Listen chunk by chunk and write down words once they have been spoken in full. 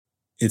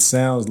it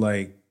sounds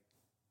like,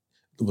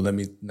 well, let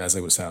me not say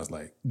what it sounds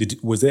like.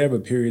 Was there ever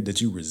a period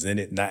that you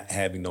resented not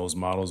having those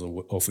models,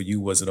 or for you,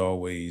 was it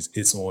always,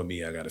 it's on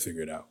me, I got to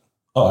figure it out?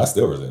 Oh, I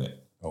still resent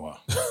it. Oh, wow.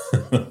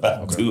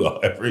 I do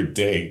every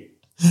day.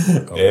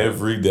 Okay.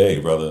 Every day,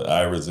 brother.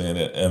 I resent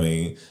it. I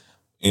mean,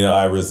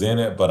 I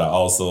resent it, but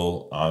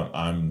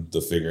I'm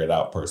the figure it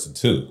out person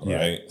too,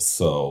 right? Yeah.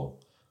 So,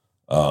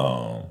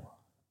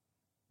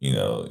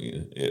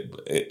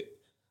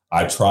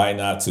 I try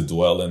not to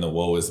dwell in the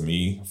woe is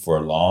me for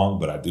long,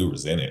 but I do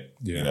resent it.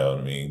 Yeah. You know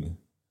what I mean?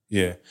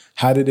 Yeah.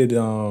 How did it,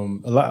 a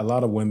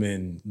lot of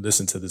women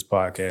listen to this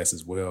podcast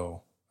as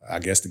well, I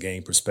guess, to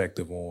gain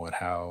perspective on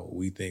how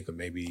we think of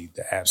maybe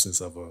the absence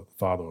of a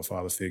father or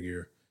father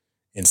figure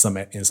in some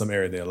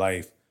area of their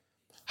life.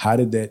 How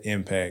did that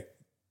impact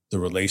the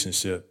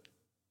relationship,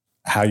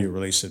 how your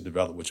relationship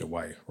developed with your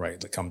wife,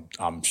 right? Like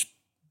I'm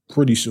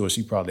pretty sure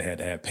she probably had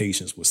to have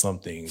patience with some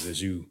things as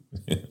you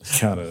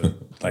kind of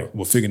like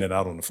were figuring it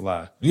out on the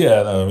fly.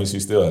 Yeah, no, I mean, she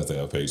still has to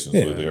have patience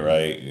with it,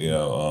 right?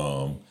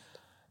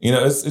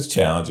 It's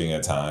challenging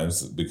at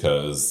times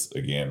because,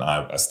 again,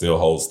 I still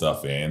hold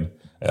stuff in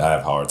and I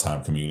have a hard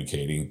time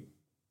communicating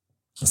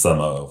some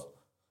of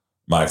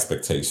my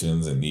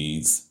expectations and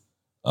needs.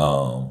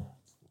 I'm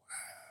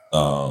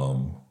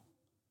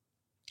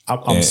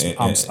sorry.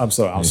 I'm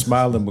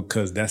smiling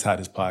because that's how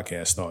this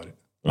podcast started.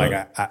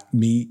 Like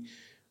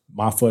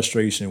my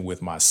frustration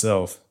with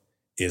myself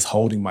is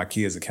holding my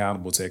kids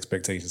accountable to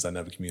expectations I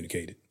never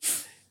communicated.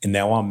 And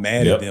now I'm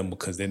mad at them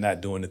because they're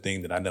not doing the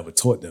thing that I never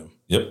taught them.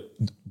 Yep.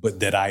 But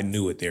that I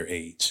knew at their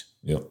age.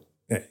 Yep.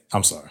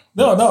 I'm sorry.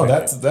 No,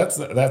 that's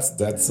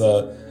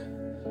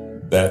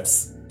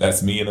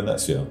me in a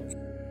nutshell.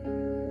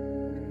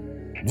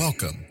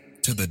 Welcome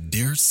to the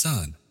Dear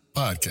Son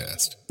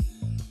podcast.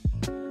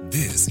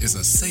 This is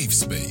a safe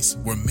space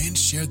where men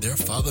share their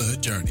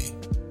fatherhood journey.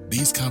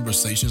 These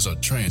conversations are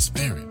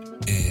transparent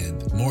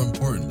and, more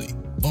importantly,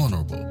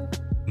 vulnerable.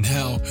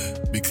 Now,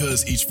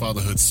 because each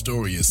fatherhood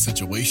story is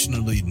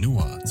situationally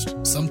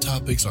nuanced, some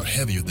topics are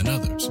heavier than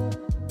others.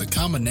 The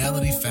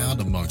commonality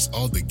found amongst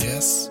all the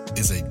guests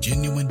is a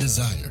genuine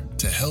desire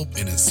to help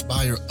and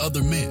inspire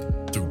other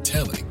men through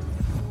telling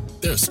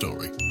their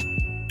story.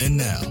 And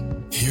now,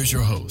 here's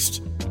your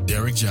host,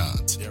 Derek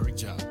Johns.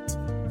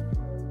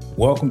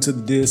 Welcome to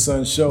the Dear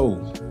Son Show.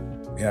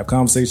 We have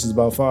conversations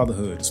about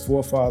fatherhood. It's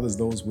for fathers,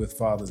 those with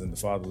fathers, and the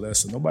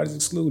fatherless, and nobody's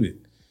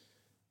excluded.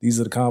 These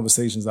are the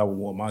conversations I would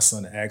want my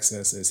son to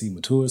access as he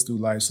matures through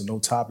life, so no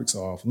topics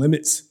are off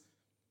limits.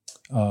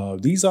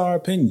 These are our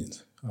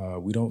opinions.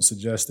 We don't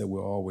suggest that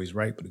we're always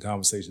right, but the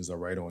conversations are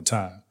right on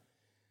time.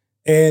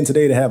 And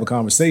today, to have a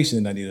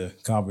conversation, I need a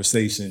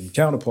conversation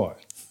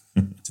counterpart.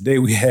 Today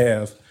we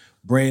have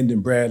Brandon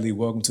Bradley.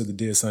 Welcome to the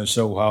Dear Son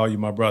Show. How are you,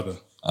 my brother?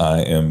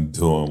 I am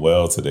doing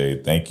well today.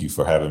 Thank you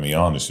for having me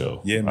on the show.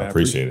 Yeah, man. I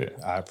appreciate it.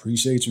 I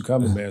appreciate you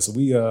coming, man. So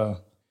we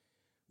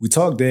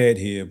talk dad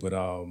here, but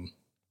I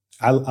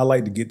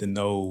like to get to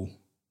know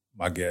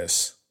my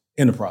guests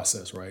in the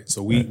process, right?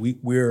 So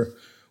we're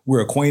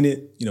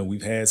acquainted.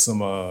 We've had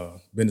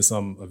been to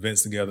some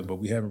events together, but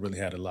we haven't really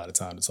had a lot of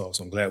time to talk.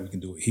 So I'm glad we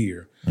can do it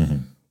here. Mm-hmm.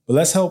 But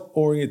let's help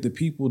orient the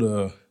people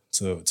to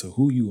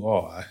who you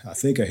are. I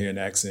think I hear an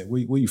accent.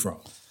 Where you from?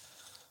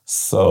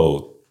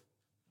 So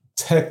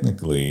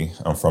technically,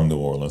 I'm from New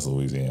Orleans,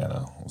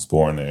 Louisiana. I was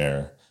born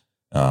there,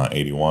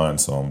 81,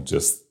 so I'm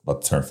just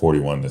about to turn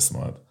 41 this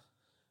month.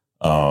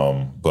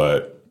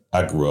 But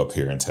I grew up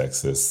here in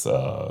Texas,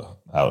 out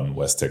in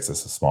West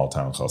Texas, a small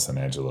town called San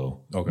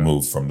Angelo. Okay.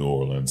 Moved from New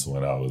Orleans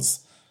when I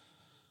was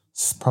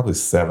probably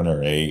 7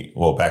 or 8.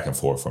 Well, back and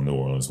forth from New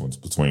Orleans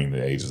between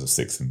the ages of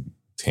 6 and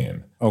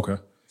 10. Okay.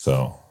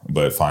 So,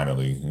 but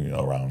finally,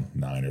 around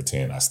 9 or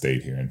 10, I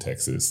stayed here in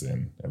Texas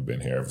and have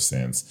been here ever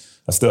since.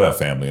 I still have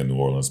family in New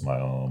Orleans.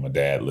 My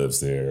dad lives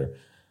there.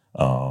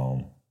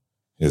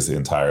 His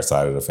entire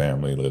side of the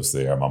family lives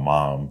there. My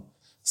mom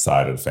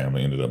side of the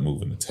family ended up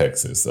moving to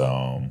Texas,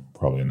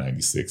 probably in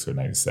 96 or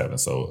 97.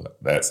 So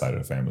that side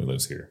of the family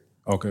lives here.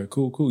 Okay,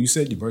 cool. You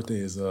said your birthday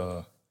is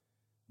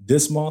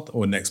this month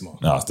or next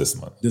month? No, it's this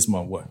month. This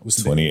month what?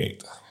 What's the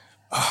 28th.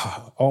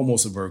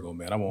 Almost a Virgo,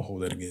 man. I won't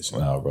hold that against you.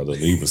 No, brother,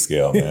 Libra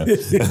scale, man.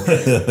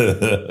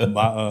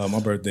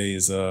 My birthday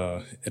is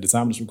at the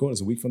time of this recording,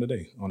 it's a week from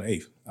today, on the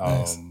 8th.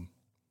 Nice.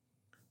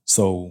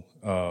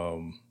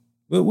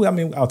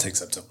 I'll take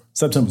September.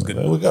 September's good.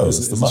 There we go. It's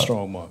a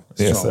strong month.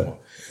 Month.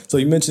 So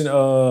you mentioned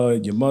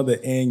your mother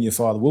and your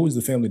father. What was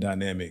the family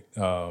dynamic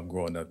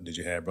growing up? Did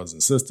you have brothers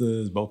and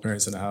sisters, both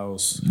parents in the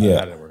house? How did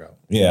that work out?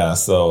 Yeah.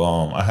 So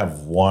I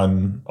have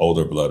one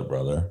older blood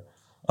brother.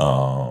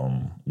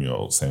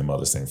 Same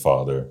mother, same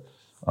father.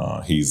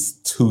 He's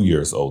 2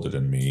 years older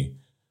than me.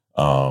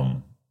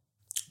 My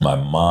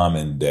mom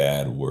and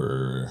dad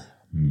were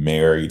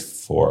married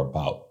for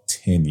about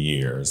 10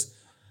 years.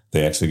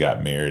 They actually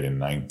got married in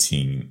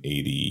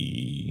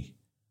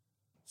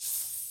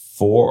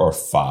 1984 or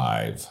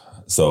 5.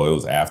 So it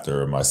was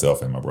after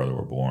myself and my brother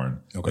were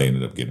born. Okay. They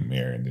ended up getting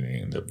married, and then they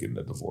ended up getting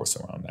a divorce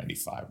around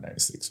 95,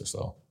 96 or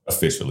so.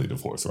 Officially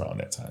divorced around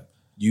that time.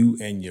 You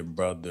and your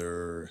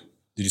brother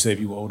Did you say if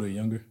you were older or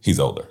younger? He's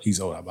older. He's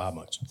older. By how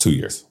much? 2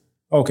 years.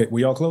 Okay. Were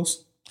y'all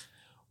close?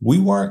 We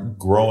weren't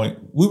growing.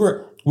 We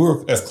were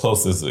as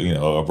close as,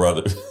 a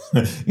brother,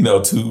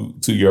 2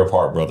 year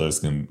apart brothers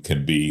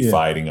can be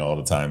fighting all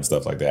the time,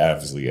 stuff like that.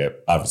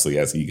 Obviously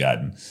as he got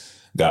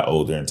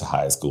older into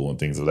high school and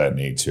things of that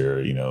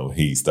nature,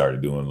 he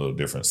started doing a little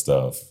different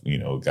stuff,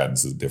 got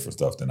into different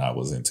stuff than I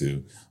was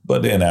into.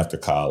 But then after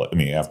college,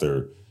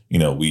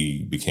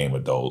 we became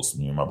adults.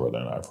 Me and my brother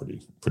and I are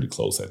pretty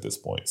close at this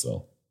point.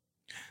 So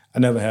I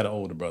never had an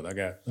older brother. I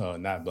got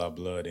not by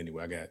blood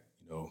anyway. I got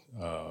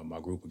my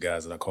group of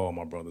guys that I call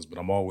my brothers, but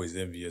I'm always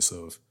envious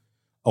of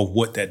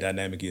what that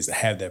dynamic is, to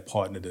have that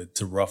partner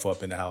to rough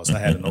up in the house. I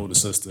had an older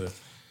sister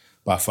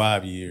by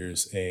 5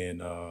 years,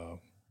 and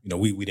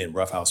we didn't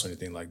rough-house or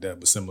anything like that,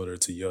 but similar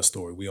to your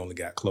story, we only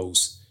got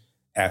close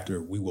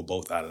after we were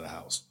both out of the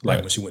house.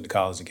 Like when she went to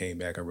college and came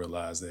back, I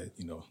realized that,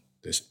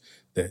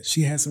 that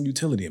she had some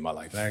utility in my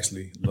life. I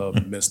actually loved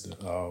and missed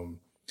her.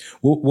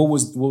 What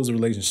was the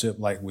relationship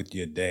like with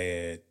your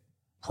dad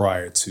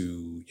prior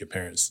to your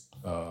parents'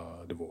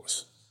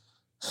 divorce?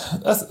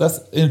 That's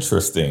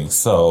interesting.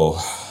 So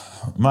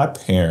my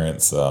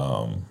parents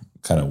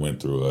kind of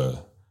went through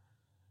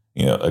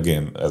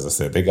again, as I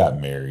said, they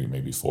got married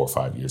maybe 4 or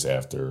 5 years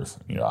after,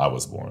 I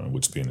was born,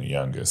 which being the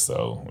youngest.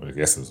 So I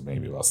guess it was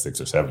maybe about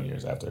 6 or 7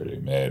 years after they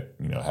met,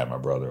 had my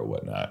brother or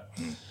whatnot.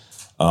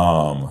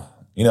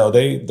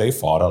 They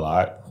fought a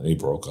lot. They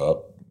broke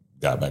up,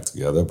 got back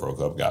together,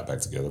 broke up, got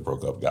back together,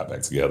 broke up, got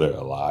back together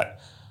a lot.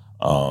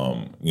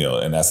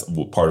 And that's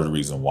part of the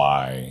reason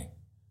why,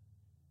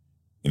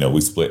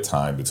 we split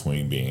time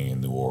between being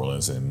in New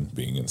Orleans and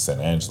being in San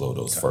Angelo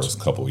those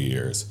first couple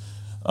years.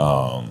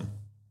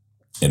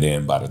 And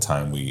then by the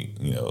time we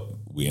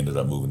ended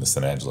up moving to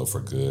San Angelo for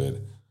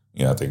good,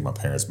 I think my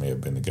parents may have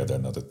been together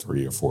another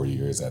 3 or 4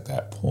 years at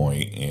that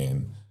point,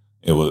 and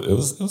it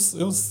was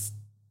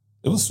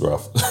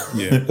rough.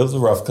 Yeah, it was a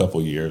rough couple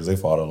of years. They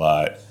fought a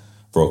lot,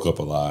 broke up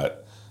a lot.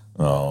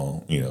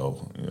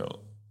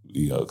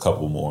 A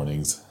couple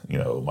mornings,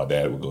 my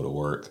dad would go to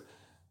work,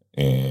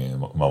 and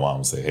my mom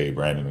would say, "Hey,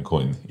 Brandon and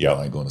Quentin, y'all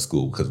ain't going to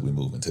school because we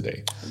moving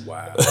today."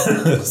 Wow.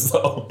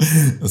 So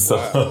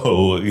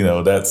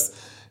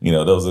that's.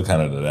 Those are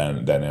kind of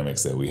the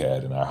dynamics that we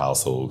had in our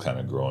household kind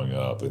of growing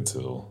up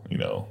until,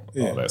 all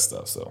that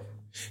stuff. So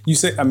you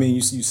say that,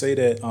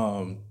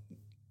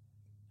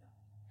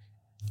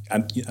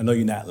 I know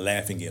you're not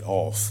laughing it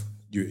off.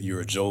 You're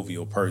a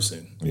jovial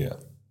person. Yeah.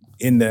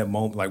 In that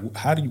moment, like,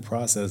 how do you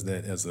process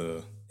that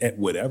at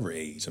whatever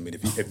age? I mean,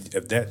 if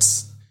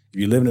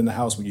you're living in the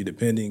house when you're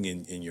depending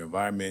and your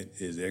environment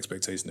is the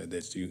expectation that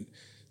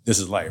this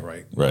is life,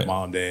 right? Right.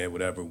 Mom, dad,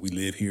 whatever. We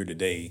live here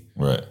today.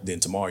 Right. Then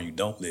tomorrow you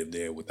don't live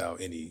there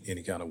without any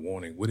kind of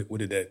warning. How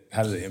did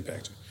it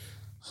impact you?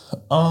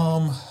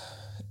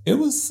 It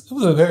was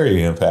a very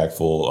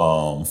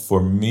impactful.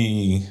 For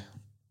me,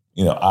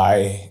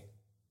 I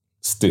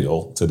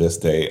still to this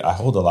day I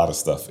hold a lot of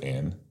stuff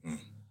in.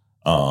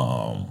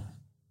 I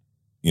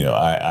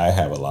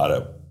have a lot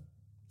of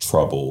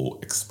trouble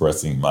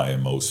expressing my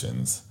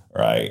emotions,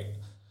 right?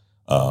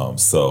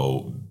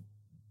 So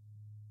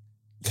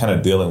kind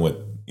of dealing with,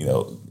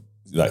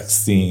 like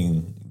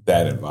seeing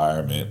that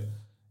environment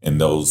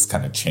and those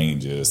kind of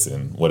changes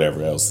and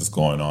whatever else is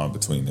going on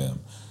between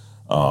them.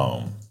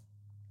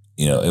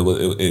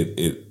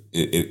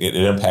 It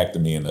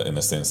impacted me in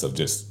the sense of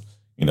just,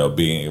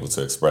 being able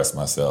to express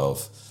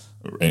myself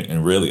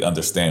and really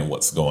understand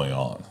what's going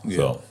on. Yeah.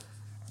 So,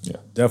 yeah.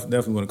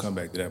 Definitely want to come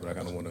back to that, but I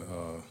kind of want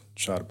to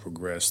try to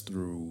progress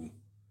through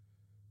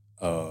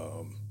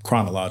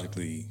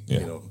chronologically,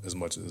 as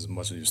much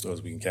of your story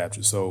as we can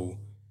capture. So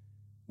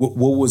what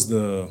was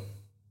the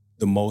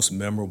most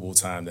memorable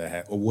time that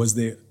happened? Or was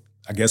there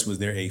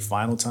a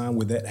final time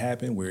where that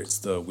happened, where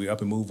it's we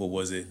up and move, or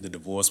was it the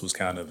divorce was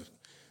kind of,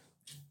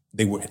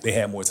 they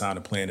had more time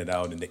to plan it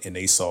out and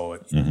they saw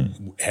it,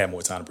 had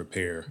more time to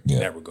prepare in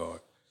that regard?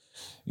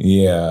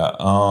 Yeah.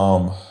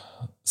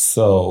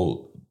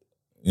 So,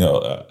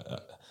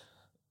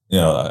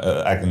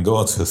 I can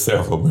go into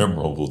several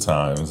memorable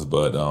times,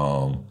 but,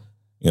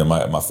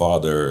 my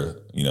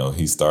father,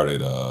 he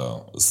started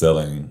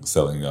selling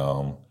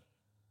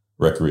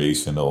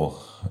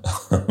recreational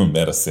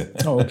medicine.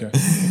 Oh, okay.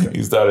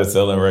 He started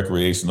selling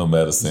recreational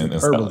medicine.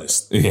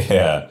 Herbalist.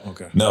 Yeah.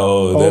 Okay.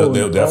 No,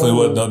 they definitely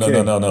was.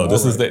 No.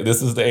 This is right.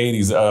 this is the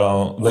 80s,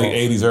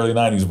 late 80s, early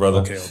 90s, brother.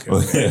 Okay.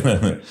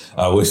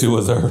 I wish it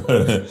was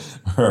her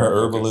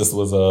herbalist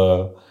was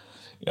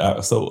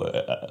I'll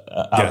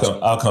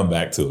come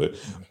back to it.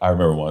 I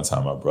remember one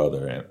time my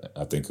brother, and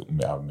I think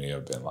I may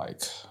have been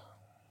like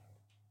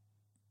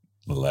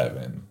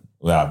 11.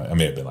 Well, I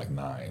may have been like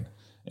 9.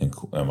 And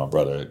my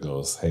brother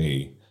goes,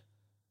 "Hey, I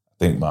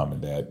think mom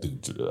and dad do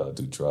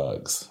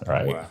drugs,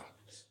 right?"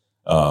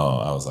 Wow.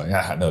 I was like,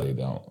 "No, they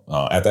don't."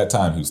 At that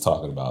time, he was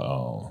talking about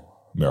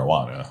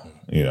marijuana,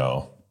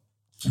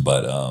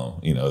 but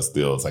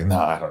still, it's like, "No,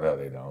 I don't know,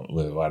 they don't.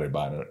 Why are they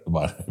buying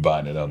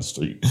it on the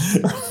street?"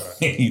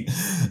 Right?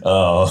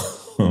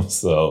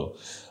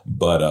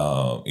 But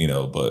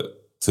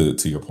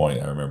to your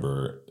point, I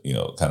remember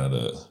kind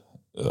of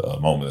the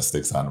moment that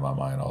sticks out in my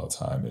mind all the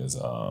time is,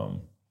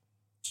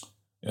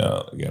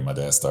 again, my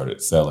dad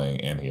started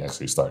selling and he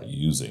actually started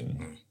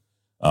using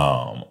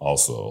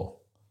also.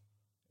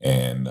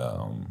 And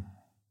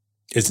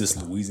is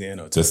this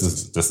Louisiana or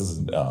Texas? This is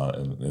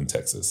in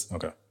Texas.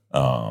 Okay.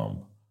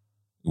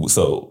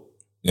 So,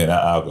 and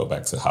I'll go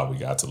back to how we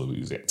got to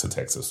Louisiana, to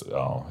Texas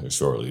here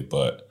shortly,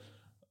 but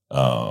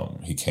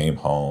he came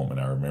home and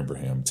I remember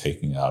him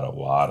taking out a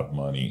lot of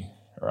money,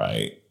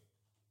 right?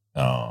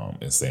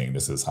 And saying,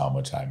 this is how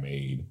much I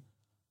made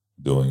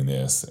doing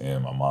this.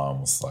 And my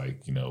mom was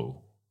like,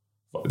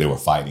 they were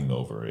fighting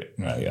over it,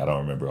 right? I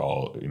don't remember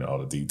all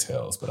the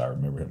details, but I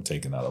remember him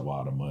taking out a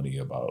lot of money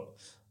about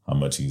how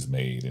much he's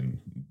made and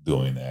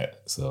doing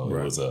that. So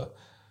It was a,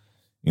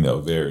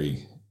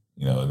 very,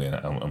 and then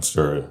I'm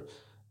sure,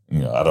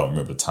 I don't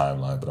remember the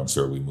timeline, but I'm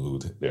sure we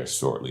moved there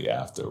shortly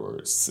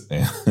afterwards.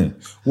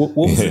 What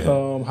was it,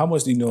 how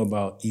much do you know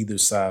about either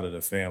side of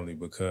the family?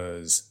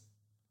 Because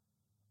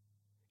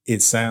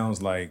it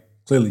sounds like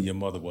clearly your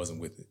mother wasn't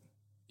with it.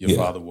 Your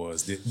father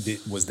was.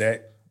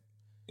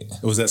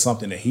 Was that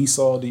something that he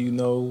saw? Do you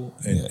know?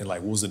 And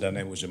like, what was the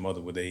dynamic with your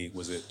mother?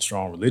 Was it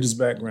strong religious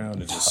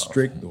background, or just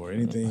strict, or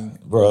anything?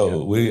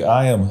 Bro,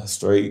 I am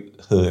straight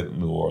hood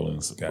New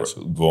Orleans,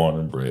 born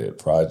and bred,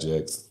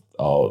 projects,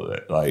 all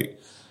that. Like,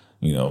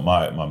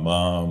 my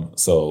mom.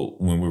 So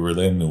when we were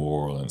in New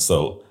Orleans,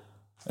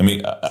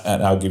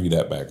 and I'll give you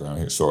that background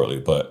here shortly.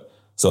 But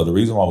so the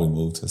reason why we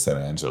moved to San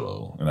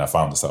Angelo, and I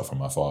found this out from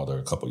my father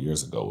a couple of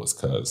years ago, was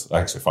because I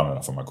actually found it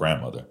out from my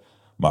grandmother.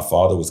 My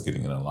father was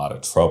getting in a lot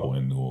of trouble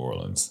in New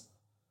Orleans.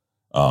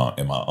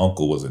 And my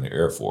uncle was in the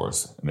Air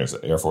Force, and there's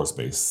an Air Force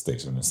base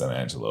stationed in San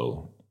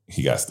Angelo.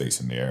 He got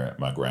stationed there.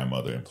 My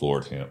grandmother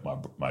implored him,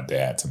 my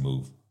dad, to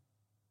move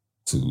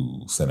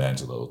to San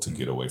Angelo to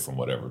get away from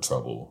whatever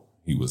trouble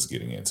he was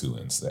getting into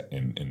in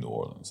New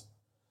Orleans.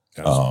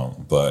 Gotcha.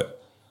 But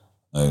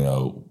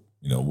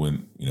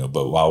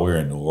but while we were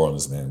in New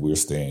Orleans, man, we were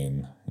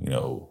staying, at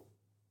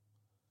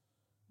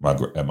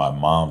my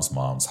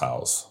mom's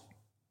house.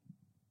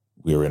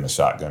 We were in a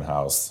shotgun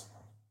house,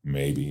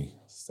 maybe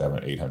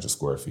 700-800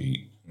 square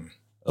feet,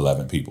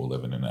 11 people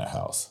living in that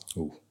house.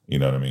 Ooh. You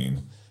know what I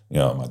mean?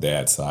 My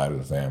dad's side of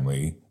the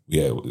family,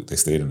 they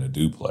stayed in a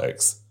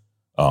duplex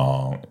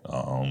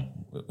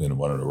in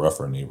one of the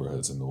rougher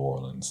neighborhoods in New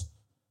Orleans.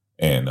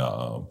 And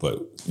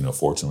but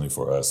fortunately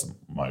for us,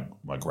 my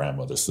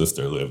grandmother's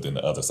sister lived in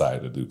the other side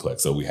of the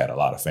duplex, so we had a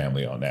lot of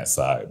family on that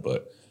side.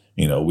 But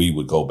we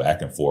would go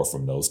back and forth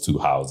from those two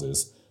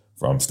houses,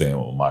 from staying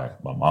with my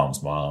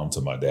mom's mom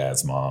to my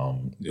dad's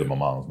mom to my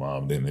mom's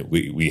mom. Then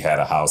we had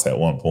a house at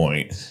one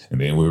point,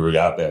 and then we were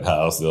out that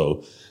house.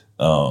 So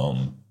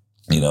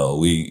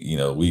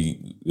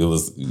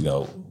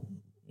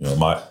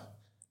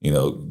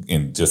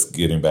and just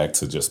getting back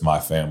to just my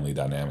family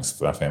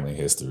dynamics, my family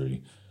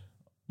history.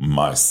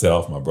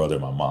 Myself, my brother,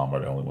 and my mom are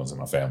the only ones in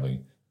my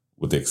family,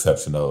 with the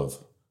exception of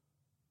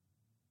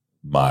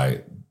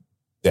my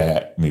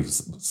dad,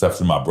 except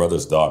for my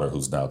brother's daughter,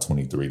 who's now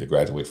 23, to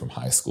graduate from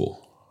high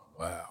school.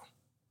 Wow.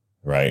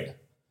 Right.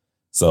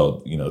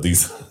 So,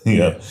 these,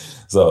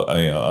 so,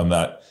 I'm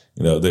not,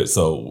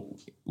 so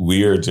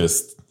we're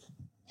just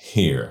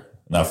here.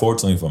 Now,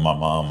 fortunately for my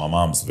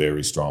mom's a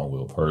very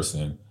strong-willed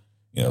person.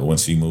 When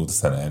she moved to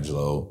San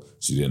Angelo,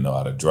 she didn't know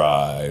how to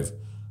drive.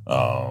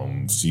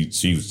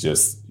 She was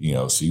just,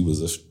 she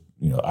was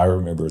I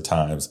remember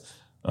times,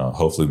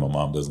 hopefully my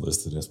mom doesn't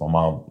listen to this. My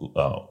mom,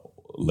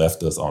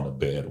 left us on a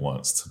bed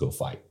once to go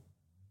fight.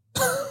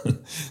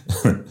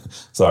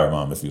 Sorry,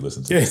 Mom, if you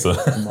listen to this. Mom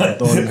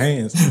throwing them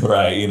hands.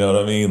 Right, you know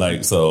what I mean?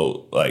 Like,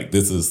 so, like,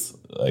 this is,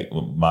 like,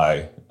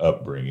 my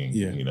upbringing,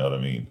 you know what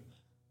I mean?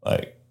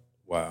 Like.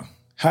 Wow.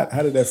 How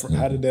did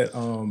that,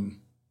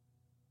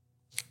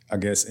 I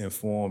guess,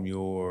 inform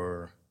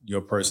your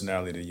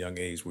personality at a young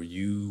age? Were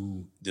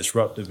you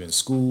disruptive in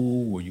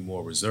school? Were you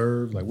more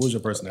reserved? Like, what was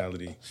your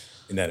personality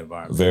in that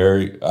environment?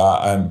 Very,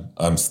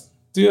 I'm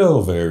still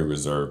a very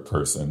reserved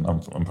person.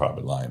 I'm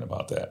probably lying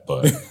about that,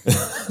 but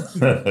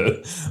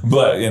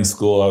but in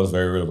school I was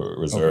very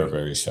reserved,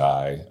 very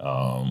shy.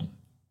 I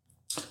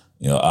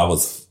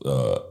was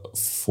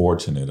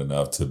fortunate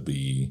enough to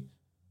be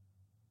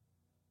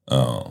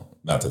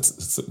not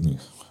to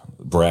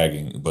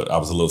bragging, but I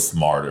was a little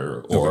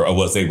smarter, or I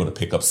was able to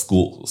pick up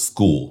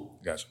school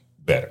Gotcha.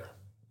 better.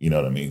 You know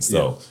what I mean?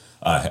 So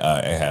I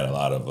had a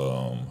lot of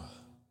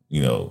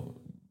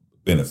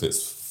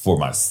benefits for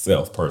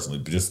myself personally,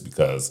 just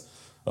because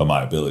of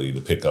my ability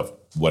to pick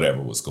up whatever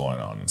was going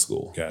on in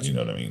school. Gotcha. You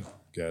know what I mean?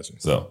 Gotcha.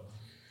 So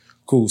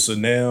cool. So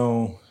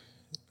now,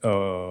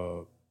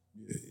 your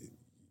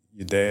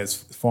dad's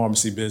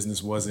pharmacy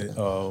business wasn't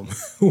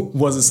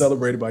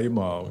celebrated by your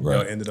mom. Right.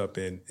 Y'all ended up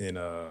in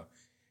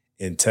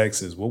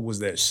Texas. What was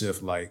that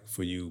shift like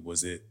for you?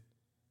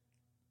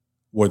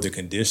 Were the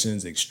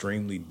conditions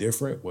extremely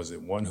different? Was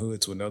it one hood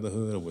to another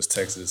hood, or was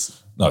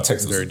Texas? No,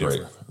 Texas very was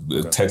great. different?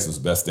 Okay. Texas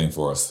was the best thing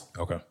for us.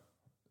 Okay.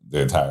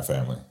 The entire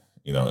family.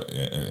 You know,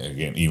 and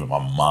again, even my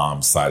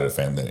mom's side of the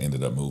family that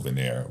ended up moving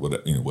there with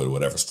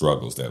whatever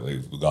struggles that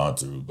they've gone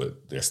through,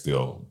 but they're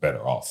still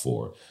better off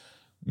for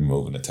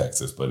moving to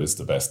Texas. But it's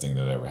the best thing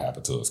that ever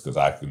happened to us, because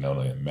I can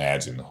only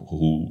imagine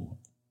who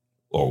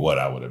or what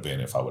I would have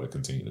been if I would have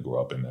continued to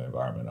grow up in the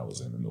environment I was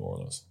in New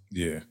Orleans.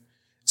 Yeah.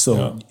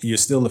 So you're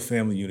still a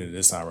family unit at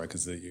this time, right?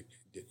 Because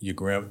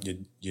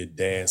your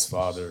dad's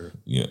father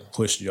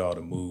pushed y'all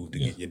to move to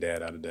get your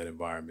dad out of that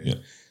environment. Yeah.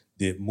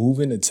 Did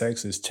moving to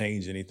Texas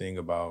change anything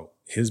about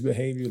his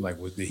behavior? Like,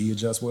 did he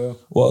adjust well?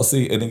 Well,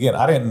 see, and again,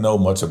 I didn't know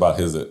much about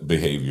his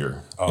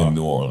behavior in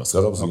New Orleans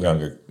because I was a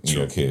younger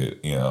kid.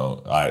 You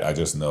know, I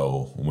just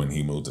know when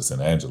he moved to San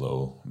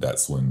Angelo,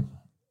 that's when,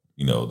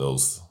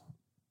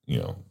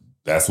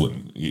 that's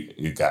when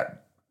it got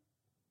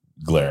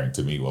glaring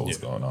to me what was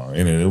going on.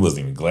 And it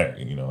wasn't even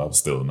glaring, I was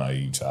still a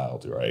naive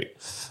child, right?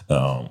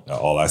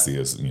 All I see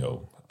is,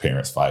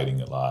 parents fighting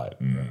a lot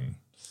and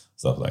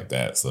stuff like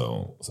that.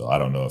 So I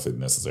don't know if it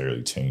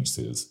necessarily changed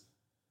his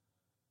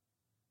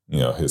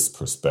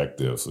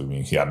perspective. I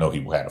mean, I know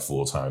he had a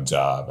full-time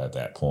job at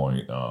that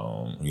point.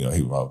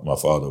 My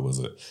father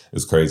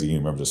it's crazy. You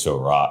remember the show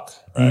Rock,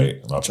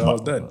 right?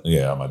 Charles Dutton.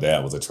 Yeah, my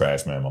dad was a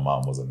trash man. My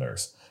mom was a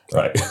nurse.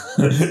 Right.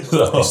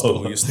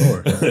 Stole your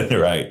story.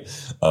 Right.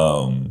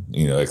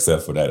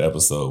 Except for that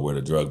episode where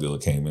the drug dealer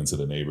came into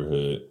the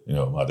neighborhood.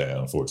 My dad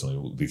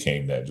unfortunately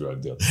became that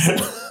drug dealer.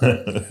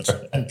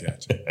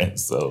 Gotcha. And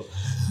so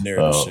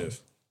narrative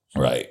shift.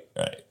 Right.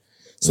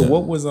 So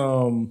what was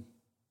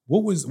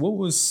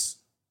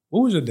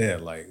your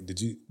dad like?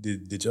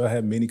 Did y'all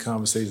have many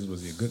conversations?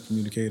 Was he a good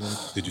communicator?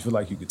 Did you feel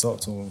like you could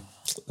talk to him?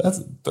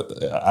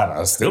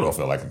 I still don't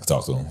feel like I can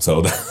talk to him.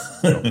 So,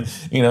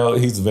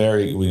 he's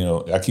very,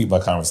 I keep my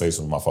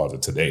conversation with my father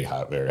today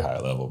very high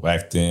level.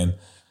 Back then,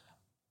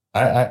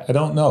 I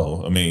don't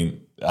know. I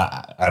mean,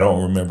 I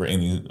don't remember I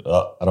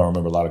don't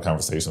remember a lot of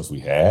conversations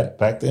we had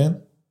back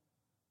then.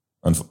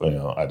 I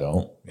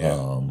don't.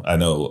 Yeah.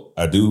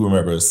 I do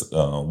remember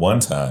one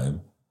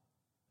time.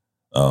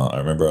 I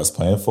remember us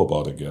playing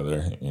football together,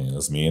 and it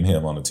was me and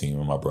him on the team,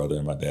 and my brother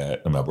and my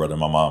dad, and my brother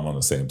and my mom on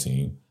the same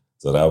team.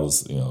 So that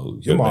was,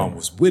 your mom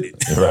was with it.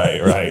 Right.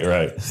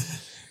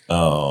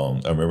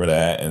 I remember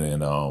that, and then,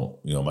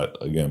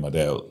 my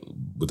dad,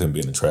 with him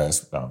being a trash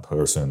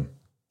person,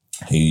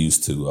 he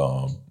used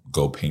to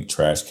go paint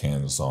trash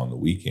cans on the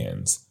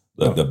weekends.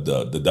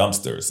 The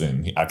dumpsters,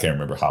 and I can't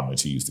remember how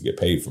much he used to get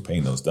paid for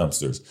painting those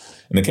dumpsters.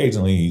 And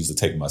occasionally he used to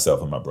take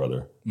myself and my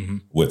brother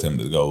with him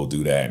to go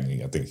do that.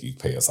 And I think he'd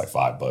pay us like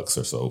 $5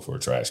 or so for a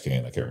trash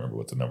can. I can't remember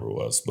what the number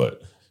was,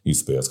 but he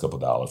used to pay us a couple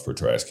of dollars for a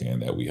trash can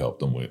that we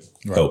helped them with,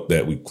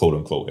 that we quote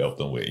unquote helped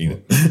them with.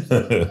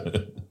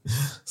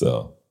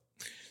 So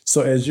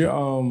as you're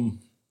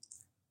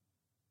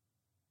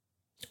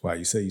wow,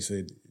 you said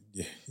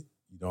you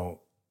don't.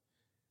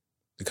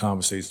 The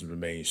conversation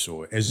remains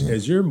short.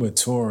 As you're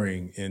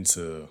maturing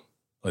into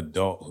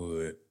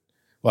adulthood,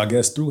 well, I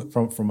guess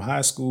from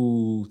high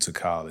school to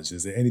college,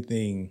 is there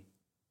anything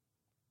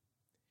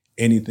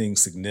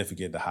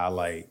significant to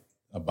highlight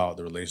about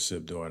the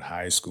relationship during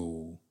high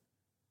school?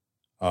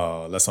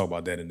 Let's talk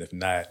about that. And if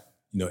not,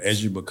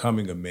 as you're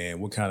becoming a man,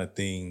 what kind of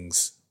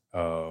things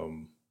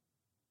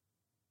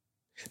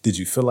did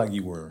you feel like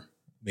you were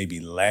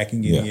maybe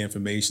lacking any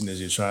information as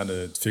you're trying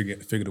to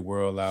figure the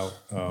world out?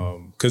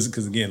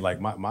 Because again, like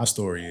my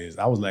story is,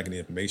 I was lacking the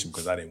information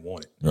because I didn't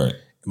want it. Right.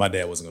 My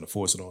dad wasn't going to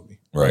force it on me.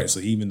 Right.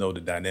 So even though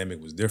the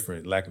dynamic was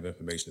different, lack of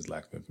information is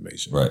lack of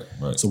information. Right.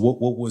 So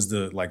what was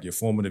your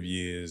formative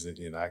years?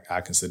 And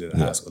I consider the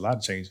high school, a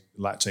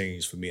lot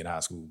changed for me in high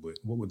school. But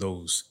what were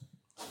those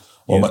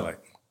years like?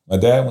 My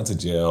dad went to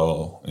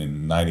jail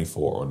in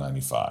 94 or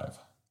 95.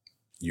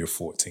 You're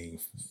 14.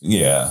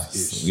 Yeah.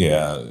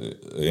 Yeah.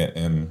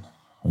 And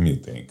let me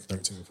think.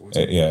 13,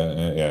 14.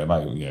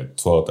 Yeah,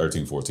 12,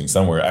 13, 14,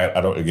 somewhere.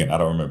 I don't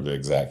remember the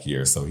exact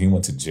year. So he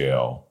went to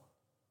jail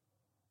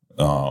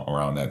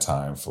around that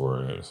time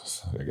for,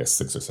 I guess,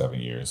 6 or 7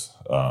 years.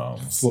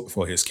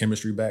 For his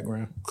chemistry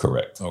background?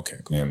 Correct. Okay,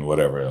 cool. And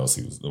whatever else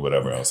he was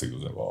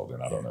involved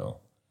in, I don't know.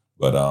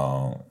 But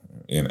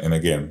and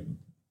again,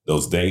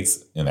 those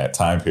dates in that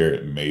time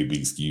period may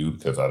be skewed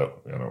because I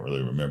don't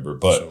really remember.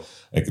 But sure.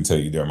 I can tell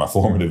you during my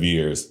formative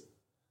years,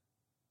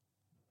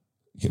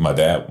 my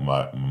dad,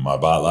 my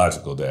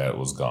biological dad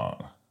was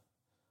gone.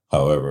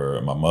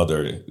 However, my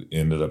mother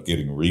ended up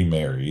getting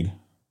remarried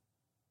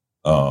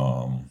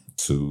to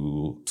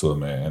a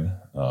man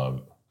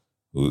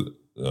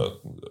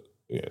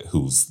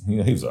who's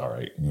he was all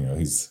right.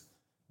 He's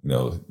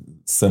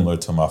similar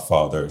to my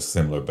father,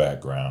 similar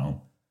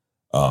background.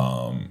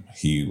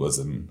 He was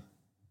in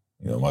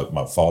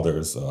my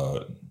father's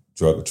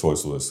drug of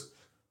choice was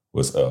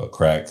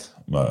crack.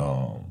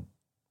 My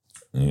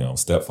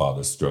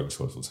stepfather's drug of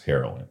choice was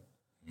heroin.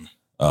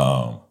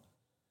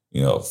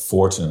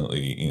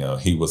 Fortunately,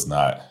 he was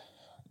not,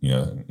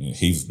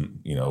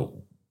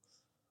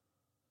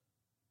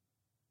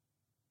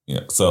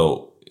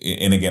 so,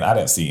 and again, I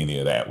didn't see any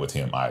of that with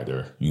him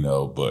either,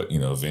 but,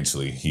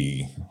 eventually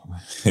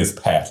his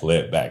path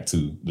led back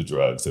to the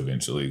drugs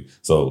eventually.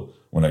 So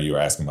when you were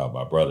asking about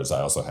my brothers,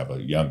 I also have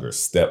a younger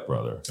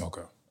stepbrother.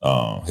 Okay.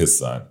 His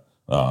son,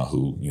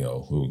 who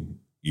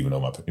even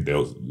though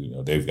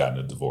they've gotten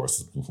a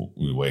divorce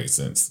way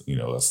since,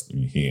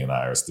 he and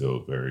I are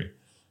still very,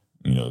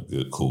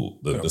 good, cool.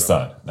 The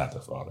son, not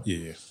the father.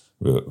 Yeah.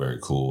 Very, very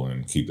cool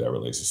and keep that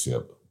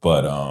relationship.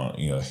 But,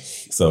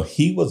 so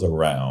he was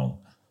around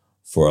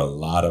for a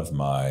lot of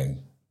my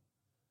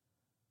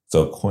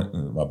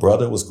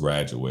brother was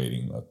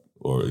graduating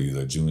or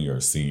either junior or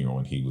senior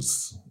when he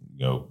was,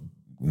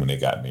 when they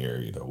got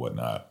married or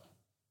whatnot.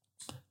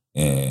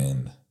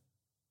 And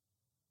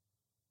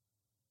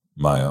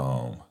my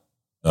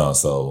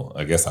so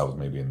I guess I was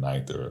maybe a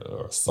ninth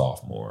or a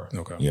sophomore.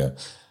 Okay. Yeah.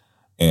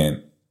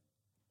 And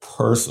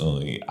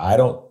personally,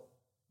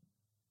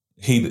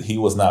 he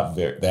was not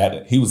very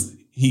that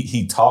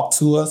he talked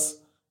to us,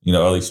 or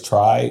at least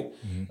tried.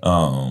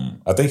 Mm-hmm.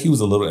 I think he was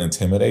a little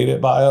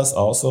intimidated by us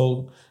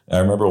also. I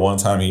remember one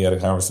time he had a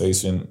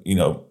conversation,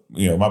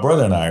 my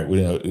brother and I,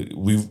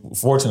 we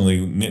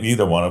fortunately,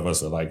 neither one of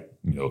us are like,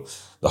 the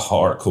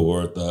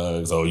hardcore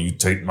thugs. Oh, you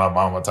take my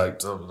mama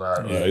type stuff.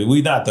 Yeah.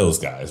 We not those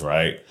guys,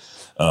 right?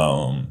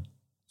 But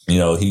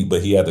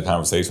he had the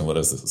conversation with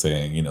us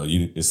saying,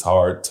 it's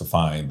hard to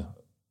find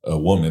a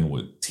woman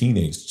with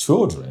teenage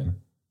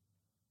children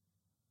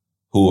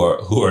who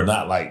are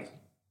not like,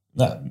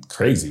 not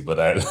crazy, but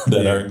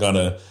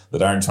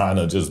that aren't trying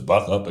to just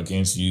buck up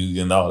against you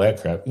and all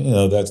that crap.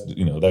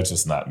 That's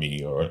just not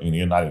me, or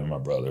you're not even my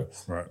brother,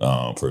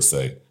 right. Per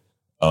se.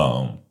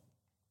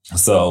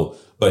 So,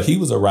 but he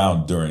was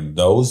around during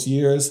those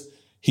years.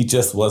 He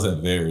just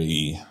wasn't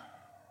very,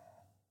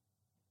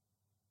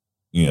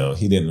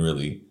 he didn't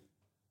really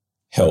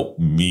help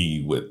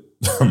me with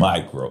my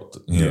growth,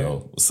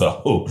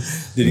 So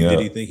did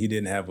he think he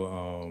didn't have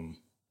a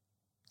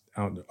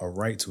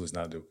right to us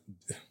not to?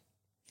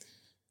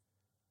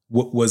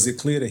 Was it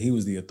clear that he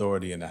was the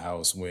authority in the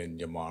house when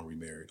your mom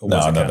remarried?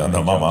 No.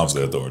 My mom's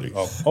the authority.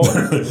 Oh.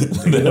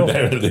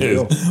 There it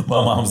is.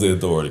 My mom's the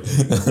authority.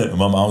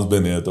 My mom's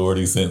been the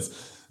authority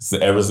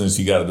ever since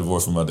she got a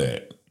divorce from my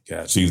dad.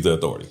 Gotcha. She's the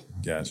authority.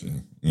 Gotcha.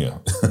 Yeah.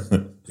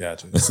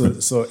 Gotcha.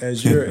 So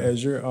as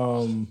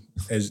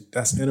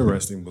that's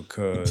interesting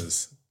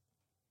because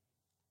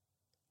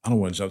I don't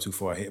want to jump too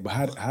far ahead, but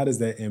how does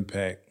that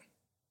impact?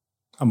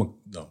 I'm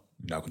not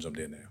gonna jump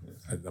there now.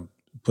 I'm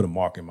put a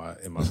mark in my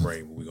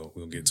brain, but we're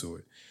gonna get to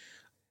it.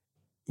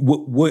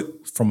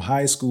 What from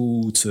high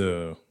school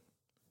to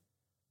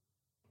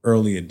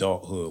early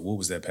adulthood, what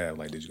was that path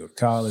like? Did you go to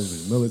college?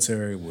 Was you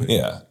military?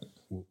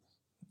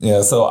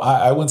 Yeah. So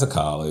I went to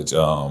college.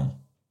 I'm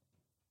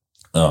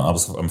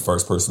the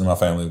first person in my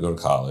family to go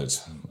to college,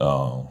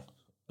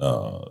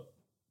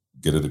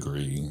 get a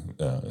degree,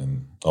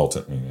 and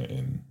ultimately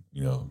in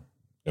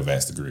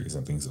advanced degrees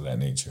and things of that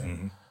nature.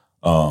 Mm-hmm.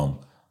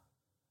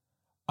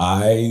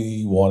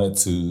 I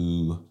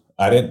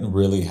didn't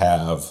really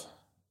have,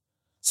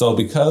 so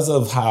because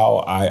of how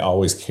I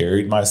always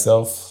carried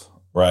myself,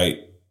 right,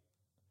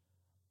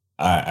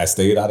 I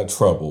stayed out of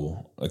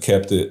trouble. I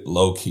kept it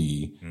low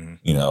key,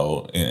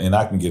 and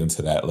I can get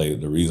into that later,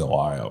 the reason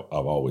why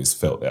I've always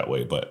felt that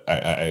way. But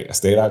I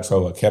stayed out of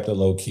trouble. I kept it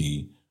low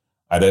key.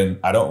 I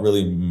don't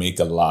really make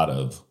a lot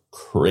of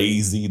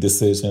crazy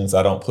decisions.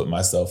 I don't put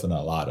myself in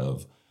a lot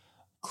of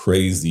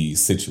crazy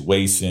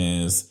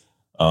situations.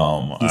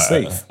 You're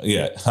safe.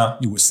 Huh?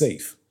 You were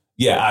safe.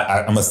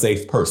 Yeah, I'm a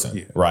safe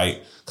person,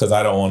 right? Because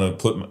I don't want to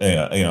put,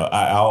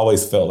 I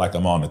always felt like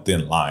I'm on a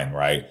thin line,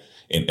 right?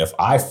 And if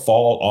I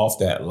fall off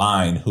that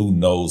line, who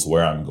knows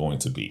where I'm going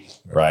to be,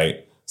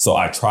 right? So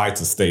I try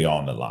to stay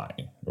on the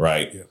line,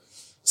 right? Yeah.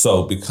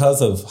 So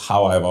because of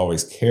how I've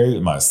always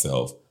carried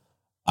myself,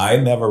 I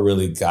never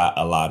really got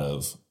a lot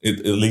of,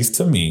 at least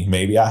to me,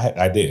 maybe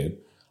I did.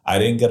 I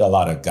didn't get a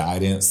lot of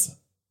guidance,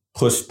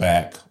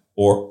 pushback,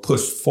 or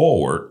push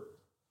forward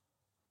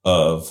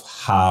of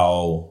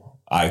how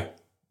I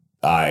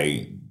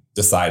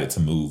decided to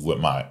move with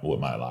my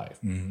life.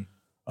 Mm-hmm.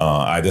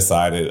 I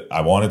decided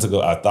I wanted to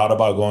go. I thought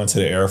about going to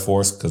the Air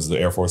Force because the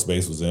Air Force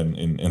Base was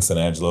in San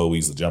Angelo. We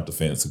used to jump the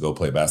fence to go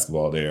play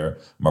basketball there.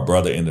 My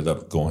brother ended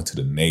up going to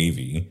the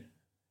Navy.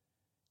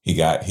 He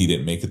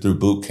didn't make it through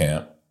boot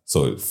camp,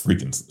 so it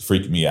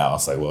freaked me out. I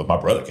was like, well, if my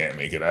brother can't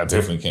make it, I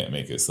definitely can't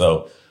make it.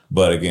 So,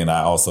 but again,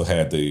 I also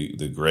had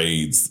the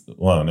grades.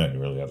 Well, I didn't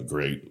really have the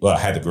grade. Well, I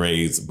had the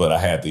grades, but I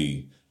had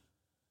the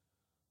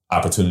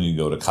opportunity to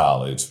go to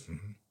college.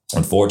 Mm-hmm.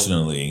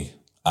 Unfortunately,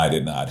 I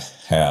did not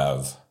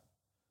have.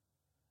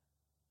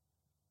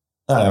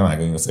 I'm not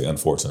going to say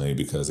unfortunately,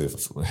 because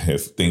if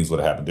things would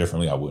have happened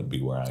differently, I wouldn't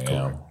be where I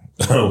am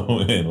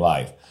in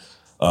life.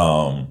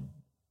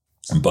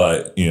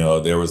 But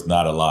there was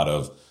not a lot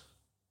of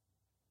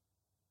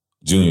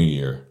junior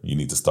year. You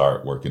need to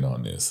start working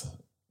on this.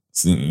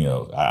 So,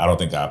 I don't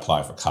think I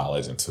applied for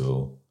college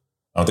until.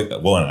 I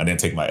didn't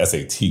take my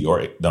SAT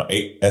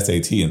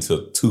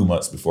until 2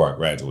 months before I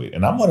graduated.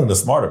 And I'm one of the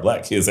smarter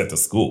black kids at the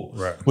school,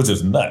 right, which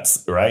is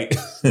nuts, right?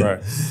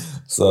 Right.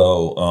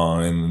 So,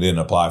 and then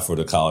apply for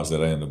the college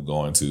that I ended up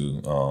going to,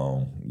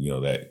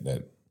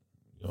 that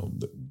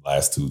the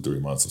last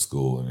 2-3 months of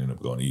school and ended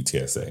up going to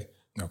UTSA.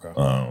 Okay.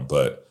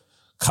 But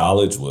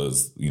college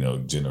was,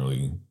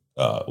 generally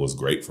was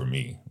great for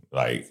me.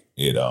 Like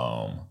it,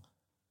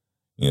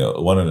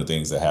 one of the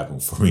things that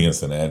happened for me in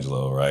San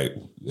Angelo, right?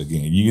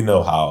 Again, you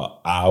know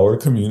how our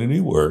community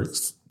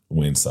works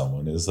when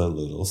someone is a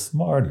little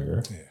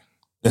smarter.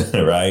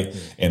 Yeah. Right.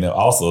 Yeah. And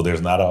also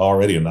there's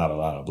already not a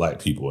lot of Black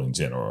people in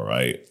general.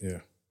 Right. Yeah.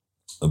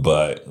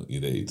 But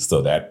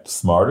so that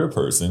smarter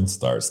person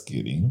starts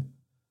getting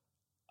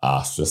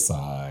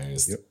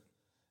ostracized. Yep.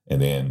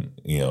 And then,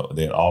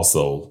 then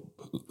also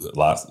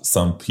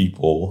some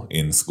people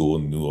in school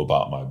knew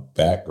about my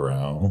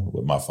background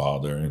with my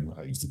father. And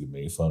I used to get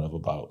made fun of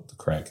about the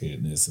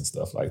crackheadness and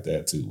stuff like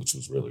that too, which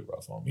was really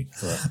rough on me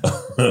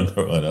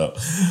growing up.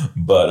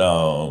 But,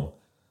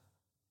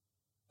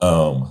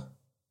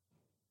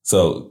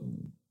 so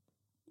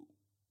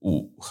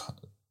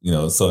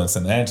in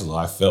San Angelo,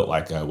 I felt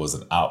like I was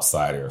an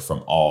outsider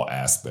from all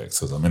aspects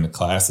because I'm in the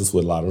classes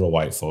with a lot of the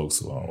white folks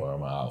who are where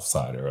I'm an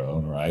outsider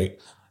on, right?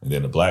 And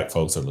then the Black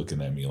folks are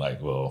looking at me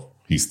like, well,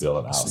 he's still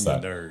an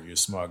outsider. You're a nerd, you're a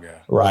smart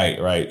guy.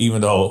 Right.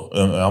 Even though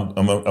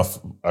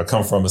I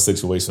come from a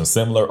situation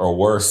similar or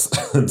worse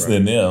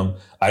than them,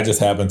 I just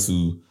happen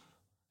to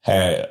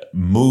have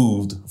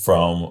moved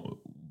from,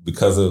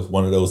 because of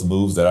one of those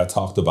moves that I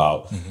talked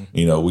about.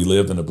 Mm-hmm. We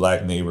lived in a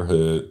Black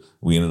neighborhood.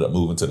 We ended up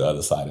moving to the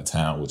other side of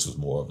town, which was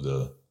more of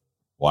the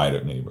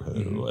whiter neighborhood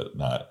mm-hmm. or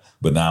whatnot.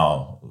 But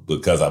now,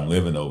 because I'm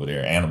living over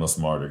there and I'm a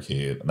smarter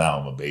kid, now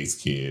I'm a base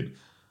kid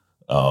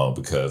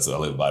because I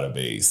live by the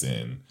base.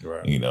 And,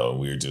 right.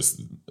 We're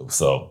just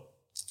so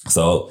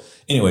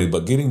anyway,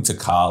 but getting to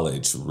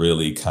college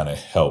really kind of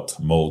helped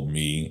mold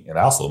me and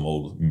also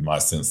mold my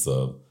sense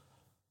of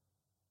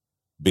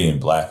being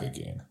Black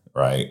again,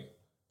 right?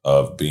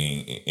 Of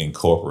being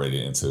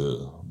incorporated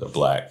into the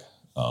Black,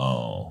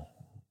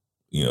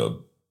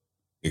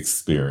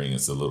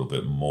 experience a little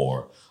bit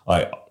more.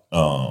 Like,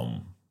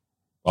 all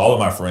of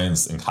my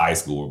friends in high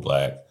school were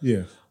Black.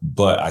 Yeah.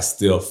 But I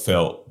still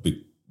felt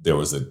there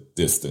was a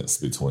distance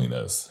between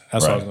us.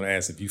 That's what I was going to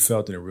ask. If you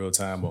felt it in real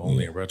time or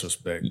only in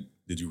retrospect,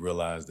 did you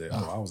realize that,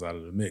 I was out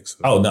of the mix?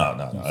 Oh, no.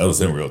 It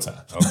was in real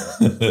time.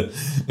 Okay.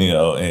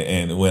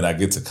 And when I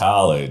get to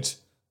college,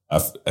 I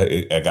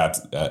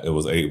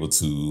was able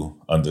to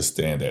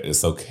understand that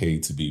it's okay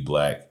to be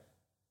Black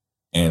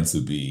and to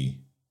be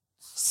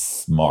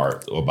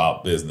smart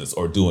about business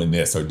or doing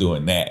this or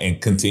doing that and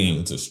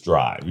continue to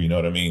strive. You know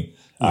what I mean?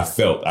 Yeah.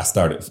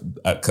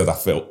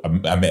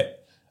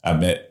 I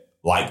met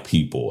like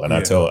people, and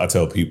I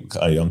tell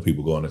people, young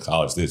people going to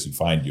college, this: you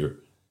find your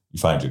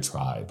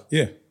tribe.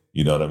 Yeah,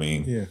 you know what I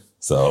mean. Yeah.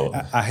 So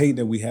I hate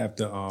that we have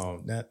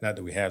to not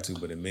that we have to,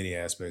 but in many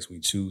aspects we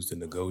choose to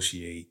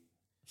negotiate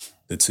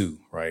the two,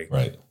 right?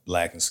 Right.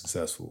 Black and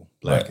successful,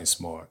 Black and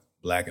smart,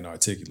 Black and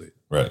articulate.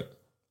 Right.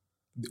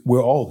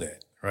 We're all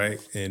that, right?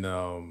 And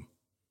so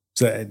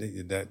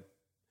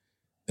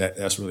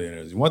that's really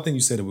interesting. One thing you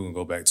said that we're gonna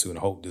go back to, and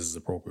I hope this is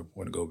appropriate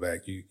point to go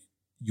back.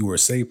 You were a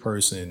safe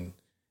person,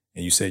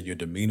 and you said your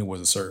demeanor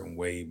was a certain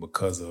way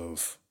because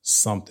of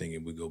something,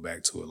 and we go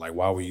back to it. Like,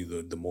 why were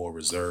you the more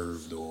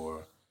reserved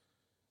or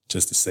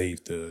just the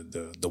safe,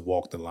 the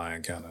walk the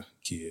line kind of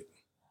kid?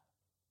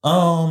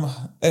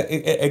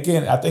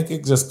 Again, I think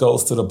it just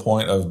goes to the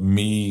point of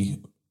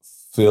me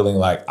feeling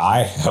like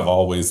I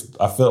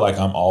feel like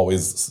I'm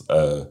always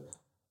a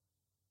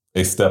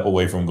step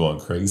away from going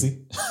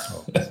crazy.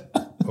 Oh,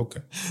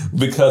 okay.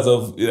 Because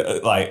of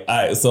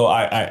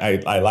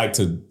I like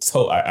to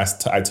toe.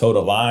 I toe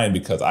the line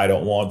because I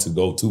don't want to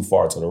go too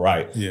far to the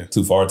right,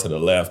 too far to the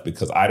left,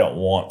 because I don't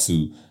want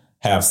to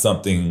have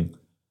something.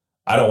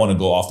 I don't want to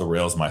go off the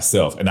rails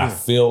myself, and I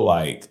feel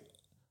like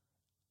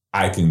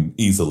I can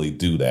easily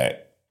do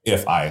that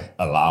if I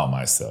allow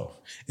myself.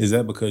 Is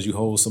that because you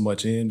hold so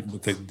much in?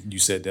 Because you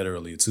said that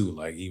earlier too.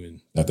 Like,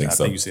 even I think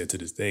you said to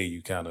this day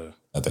you kind of.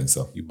 I think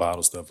so. You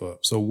bottle stuff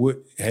up. So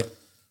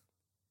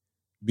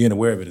being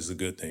aware of it is a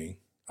good thing.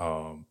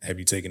 Have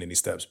you taken any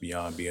steps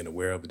beyond being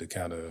aware of it to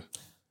kind of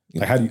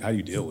like how do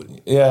you deal with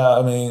it? Yeah,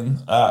 I mean,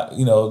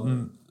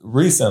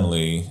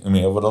 recently,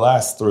 over the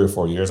last 3 or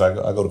 4 years, I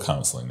go to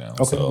counseling now.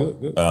 Okay, so,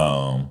 good.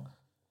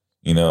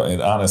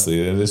 And honestly,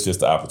 it is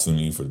just the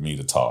opportunity for me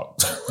to talk.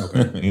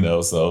 Okay.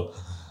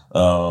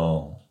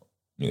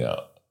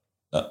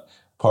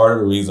 Part of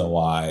the reason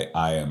why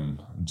I am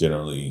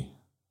generally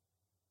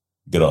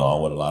get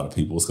along with a lot of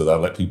people is because I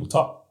let people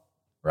talk,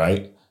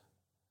 right?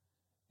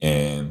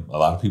 And a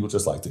lot of people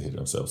just like to hear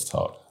themselves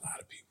talk. A lot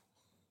of people.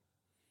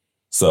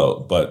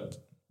 So, but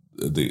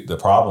the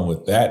problem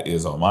with that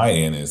is on my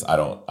end is I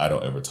don't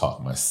ever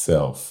talk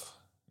myself,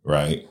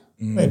 right?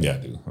 Mm. Maybe I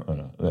do.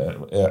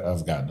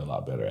 I've gotten a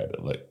lot better at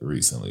it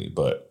recently,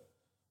 but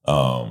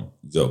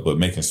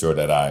making sure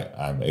that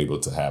I'm able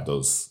to have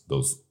those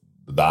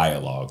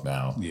dialogue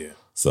now. Yeah.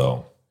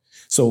 So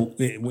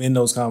in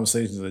those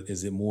conversations,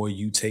 is it more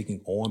you taking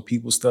on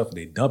people's stuff and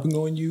they dumping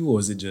on you, or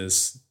is it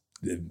just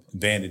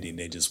vanity and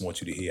they just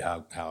want you to hear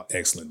how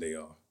excellent they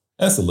are?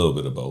 That's a little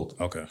bit of both.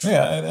 Okay.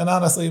 Yeah, and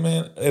honestly,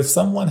 man, if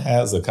someone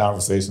has a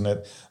conversation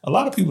that a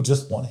lot of people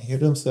just want to hear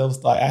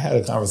themselves, like I had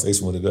a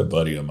conversation with a good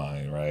buddy of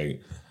mine, right?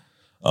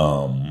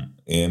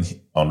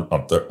 And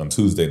on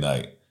Tuesday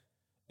night,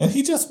 and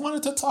he just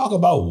wanted to talk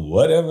about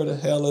whatever the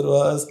hell it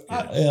was.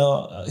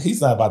 Yeah.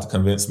 He's not about to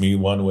convince me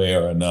one way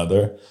or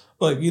another.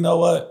 But you know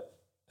what?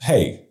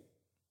 Hey,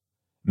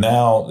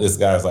 now this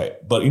guy's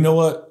like, but you know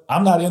what?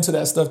 I'm not into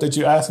that stuff that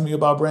you're asking me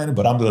about, Brandon,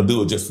 but I'm going to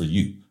do it just for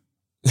you.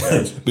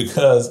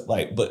 Because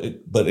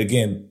but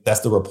again, that's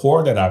the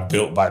rapport that I've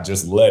built by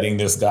just letting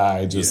this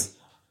guy just,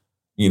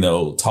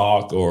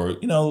 talk or,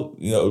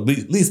 at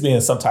least being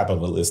some type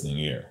of a listening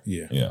ear.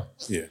 Yeah. Yeah.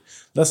 Yeah.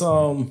 Let's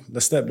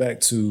step back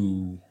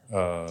to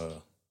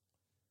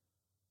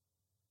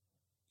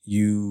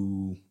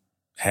you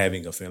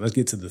having a family. Let's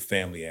get to the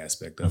family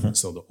aspect of it.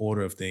 So the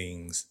order of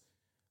things,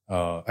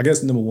 I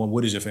guess number one,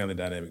 what is your family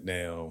dynamic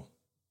now?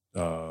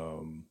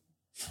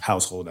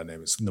 Household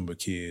dynamics, number of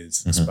kids,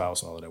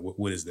 spouse, all of that.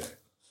 What is that?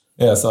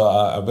 Yeah, so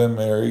I've been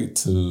married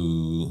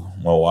to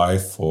my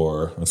wife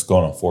for, it's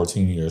going on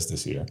 14 years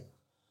this year.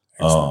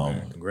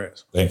 Excellent,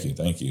 congrats. Thank you.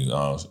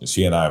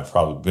 She and I have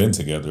probably been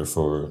together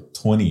for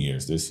 20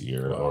 years this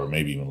year, or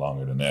maybe even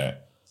longer than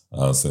that,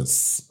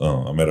 since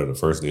I met her the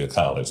first day of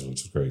college,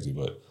 which was crazy,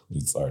 but we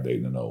started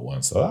dating in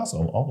 2001. So that's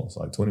almost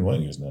like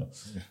 21 years now.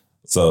 Yeah.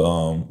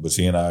 So, but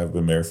she and I have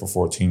been married for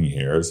 14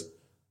 years.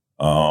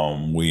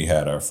 We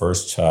had our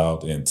first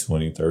child in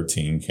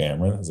 2013,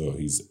 Cameron, so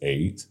he's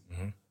 8.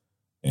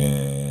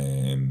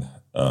 And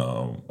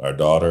our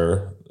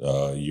daughter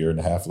a year and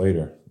a half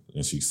later,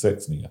 and she's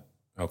 6 now.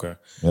 Okay.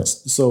 Yep.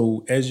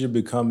 So as you're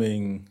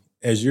becoming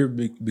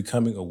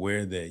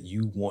aware that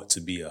you want to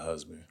be a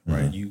husband,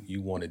 right?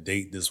 You want to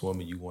date this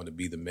woman, you want to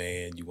be the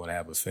man, you want to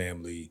have a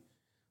family.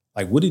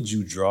 Like, what did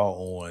you draw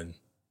on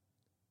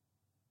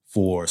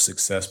for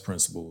success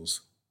principles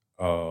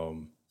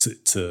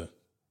to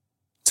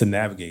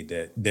navigate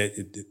that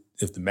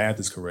if the math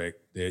is correct,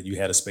 that you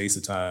had a space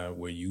of time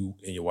where you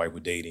and your wife were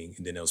dating,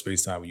 and then there was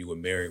space of time where you were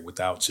married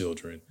without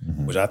children,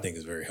 which I think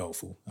is very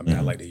helpful. I mean,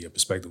 I'd like to hear your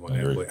perspective on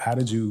that.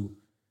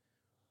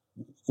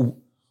 But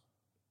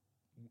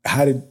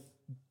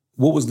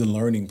what was the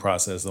learning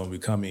process on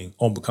becoming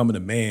a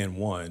man,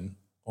 one,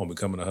 on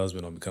becoming a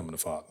husband, on becoming a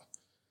father?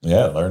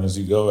 Yeah, learn as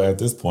you go at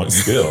this point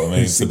still. I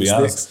mean, to be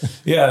honest.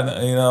 Yeah,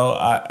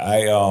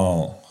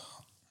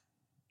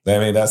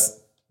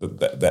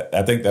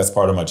 I think that's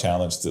part of my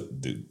challenge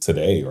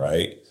today,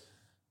 right?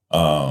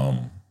 I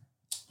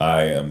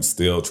am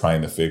still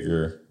trying to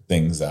figure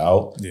things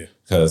out. Yeah.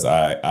 Because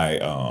I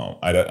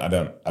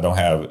don't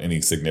have any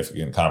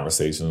significant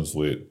conversations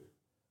with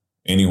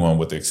anyone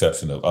with the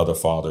exception of other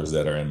fathers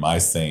that are in my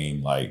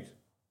same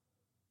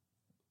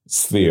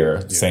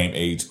sphere, same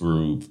age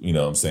group, you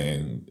know what I'm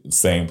saying,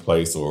 same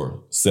place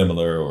or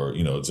similar or,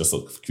 just a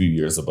few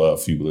years above,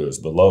 a few years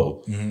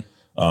below.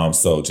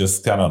 So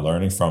just kind of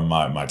learning from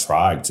my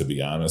tribe, to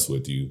be honest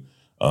with you.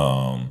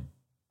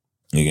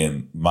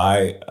 Again,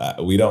 I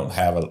didn't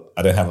have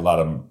a lot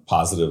of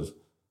positive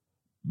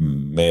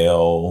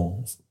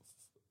male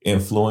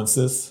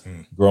influences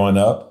growing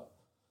up.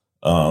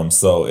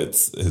 So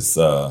it's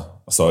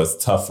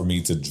tough for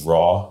me to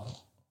draw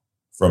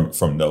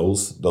from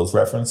those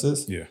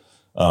references. Yeah.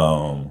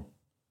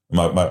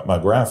 My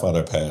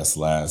grandfather passed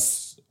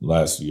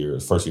last year,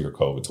 first year of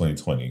COVID,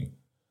 2020.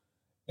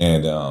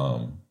 And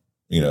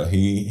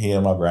he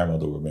and my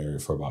grandmother were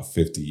married for about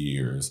 50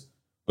 years,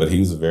 but he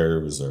was a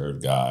very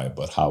reserved guy.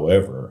 But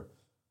however,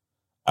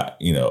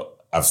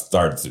 I've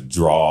started to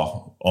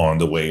draw on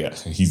the way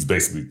he's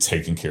basically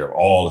taking care of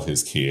all of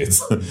his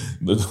kids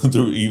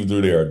even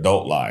through their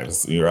adult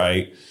lives,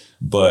 right?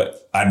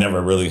 But I never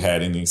really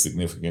had any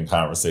significant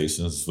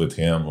conversations with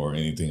him or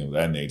anything of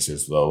that nature.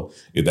 So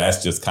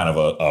that's just kind of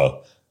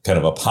a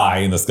pie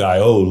in the sky.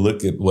 Oh,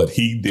 look at what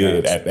he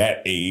did at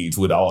that age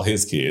with all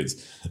his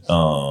kids.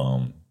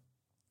 But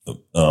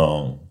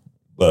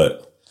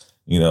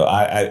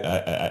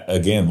I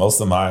again,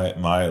 most of my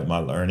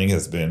learning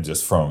has been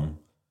just from,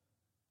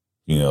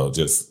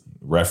 just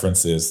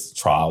references,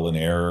 trial and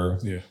error.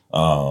 Yeah.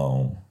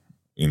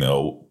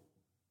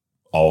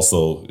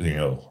 Also,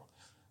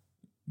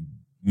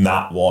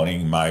 not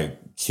wanting my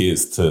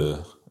kids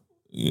to,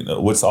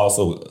 which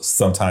also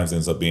sometimes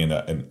ends up being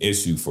an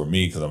issue for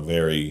me because I'm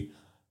very,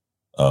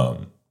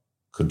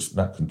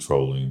 not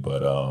controlling,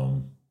 but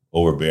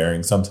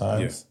overbearing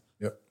sometimes.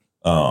 Yeah.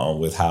 Yep.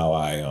 With how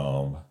I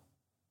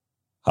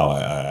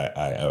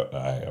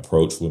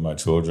approach with my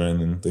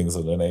children and things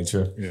of that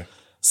nature. Yeah.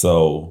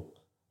 So,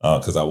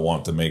 because I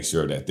want to make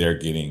sure that they're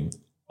getting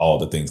all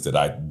the things that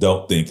I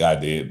don't think I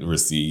did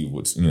receive,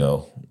 which,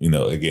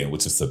 again,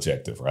 which is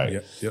subjective,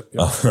 right? Yep.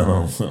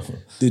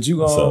 Did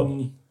you,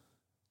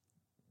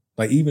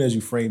 even as you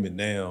frame it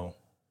now,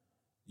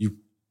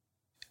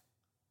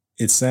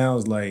 it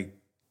sounds like,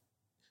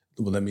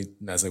 well, let me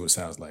not say what it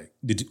sounds like.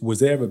 Was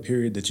there ever a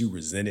period that you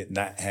resented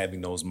not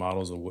having those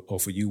models, or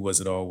for you,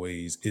 was it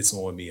always, it's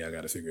on me, I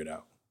got to figure it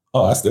out?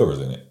 Oh, I still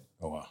resent it.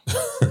 Oh, wow.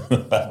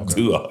 I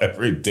do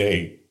every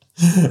day.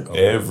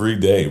 Every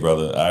day,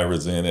 brother. I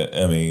resent it.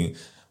 I mean,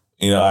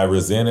 I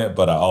resent it,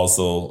 but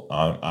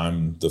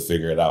I'm the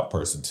figure it out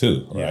person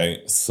too, right?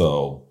 Yeah.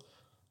 So,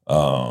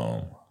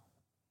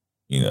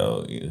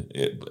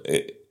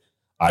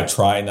 I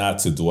try not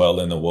to dwell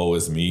in the woe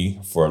is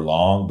me for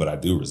long, but I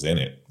do resent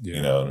it. Yeah.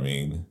 You know what I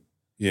mean?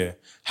 Yeah.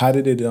 How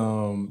did it, a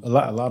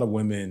lot of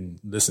women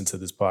listen to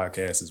this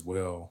podcast as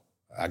well,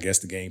 I guess,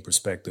 to gain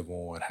perspective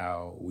on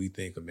how we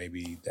think of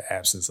maybe the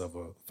absence of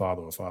a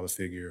father or father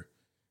figure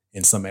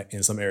in some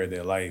area of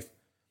their life.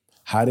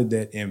 How did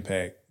that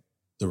impact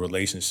the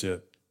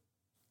relationship,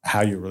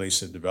 how your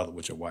relationship developed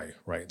with your wife,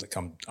 right? Like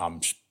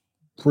I'm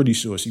pretty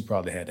sure she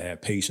probably had to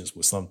have patience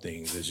with some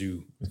things as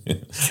you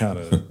kind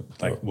of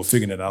like were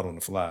figuring it out on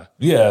the fly.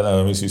 Yeah,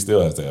 no, I mean, she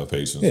still has to have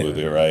patience with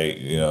it, right?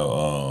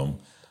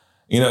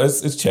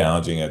 It's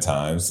challenging at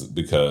times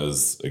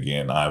because,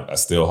 again, I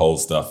still hold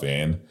stuff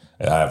in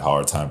and I have a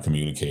hard time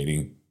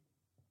communicating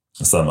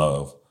some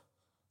of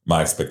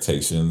my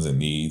expectations and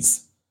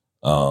needs.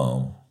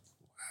 I'm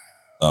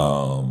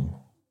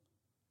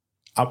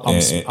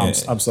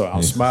sorry.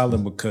 I'm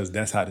smiling because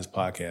that's how this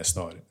podcast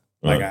started.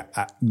 Like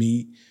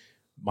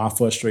my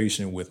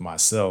frustration with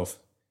myself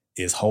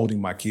is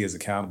holding my kids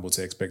accountable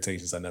to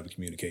expectations I never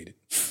communicated.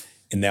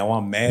 And now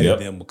I'm mad at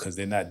them because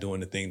they're not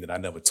doing the thing that I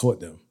never taught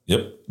them.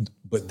 Yep.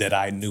 But that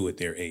I knew at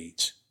their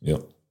age.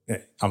 Yep.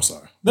 I'm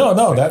sorry. No,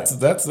 that's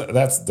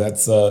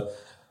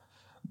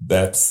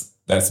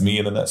me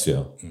in a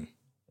nutshell.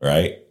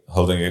 Right?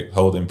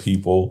 Holding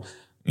people,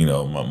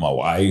 my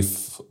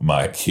wife,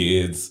 my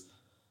kids.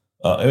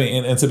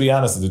 And to be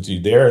honest with you,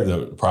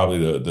 they're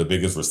probably the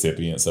biggest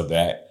recipients of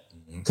that.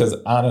 Because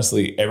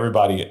honestly,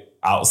 everybody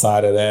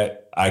outside of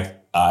that,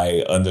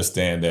 I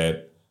understand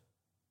that.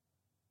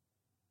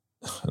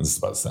 This is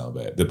about to sound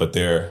bad, but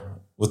they're,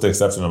 with the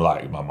exception of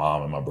like my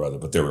mom and my brother,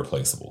 but they're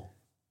replaceable.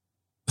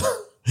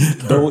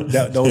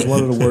 That was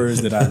one of the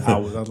words that I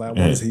was like,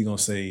 what is he gonna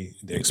say?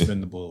 They're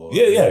expendable.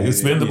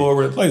 Expendable or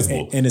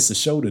replaceable, and it's a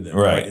show to them,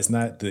 right? It's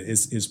not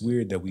it's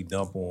weird that we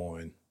dump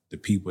on the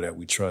people that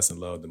we trust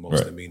and love the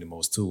most that mean the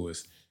most to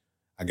us.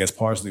 I guess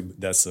partially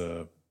that's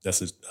a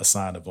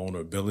sign of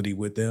vulnerability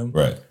with them,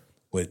 right?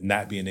 But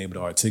not being able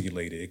to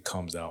articulate it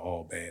comes out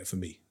all bad for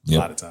me a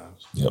lot of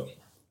times. Yep,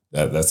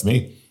 that's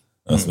me.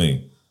 That's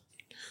me.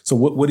 So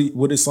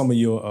what is some of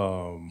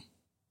your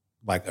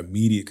like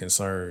immediate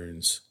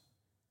concerns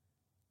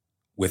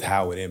with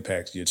how it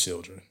impacts your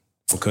children?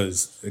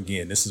 Because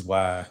again, this is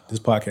why this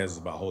podcast is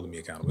about holding me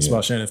accountable. It's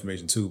about sharing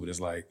information too, but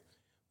it's like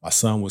my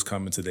son was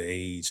coming to the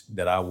age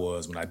that I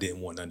was when I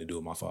didn't want nothing to do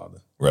with my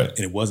father. Right. And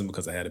it wasn't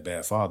because I had a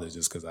bad father, it's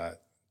just because I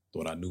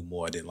thought I knew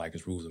more, I didn't like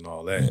his rules and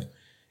all that. Yeah.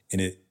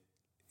 And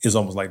it's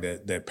almost like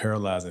that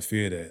paralyzing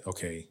fear that,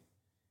 okay,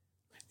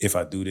 if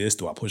I do this,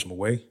 do I push him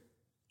away?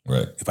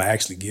 Right. If I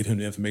actually give him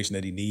the information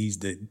that he needs,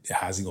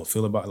 how's he gonna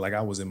feel about it? Like I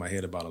was in my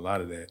head about a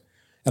lot of that.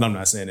 And I'm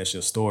not saying that's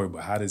your story,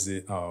 but how does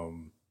it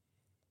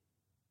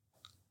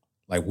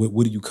like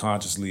what are you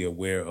consciously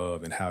aware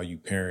of and how you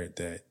parent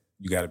that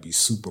you gotta be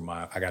super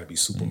mindful? I gotta be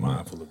super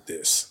mindful of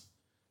this.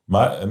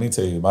 Let me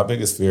tell you, my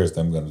biggest fear is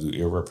that I'm gonna do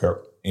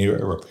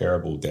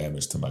irreparable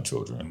damage to my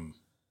children.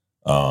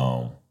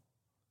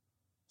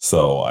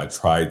 So I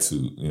try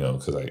to,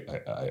 because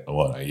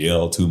I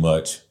yell too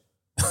much.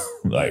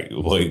 Like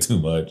way too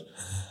much,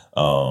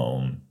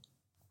 a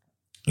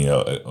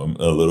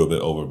little bit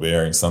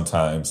overbearing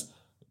sometimes.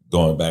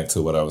 Going back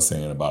to what I was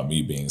saying about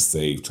me being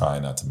safe,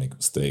 trying not to make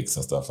mistakes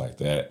and stuff like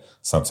that.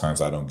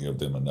 Sometimes I don't give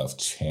them enough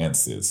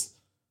chances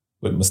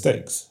with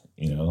mistakes,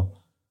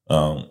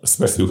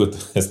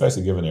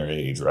 especially given their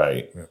age,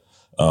 right? Yeah.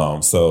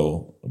 I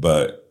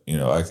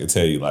could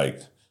tell you, like,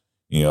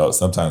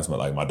 sometimes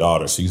my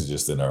daughter, she's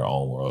just in her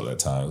own world at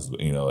times, and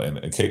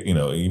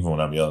even when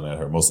I'm yelling at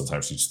her, most of the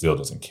time she still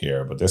doesn't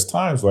care. But there's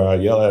times where I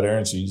yell at her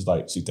and she's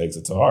like, she takes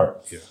it to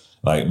heart. Yeah.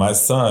 Like my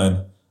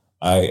son,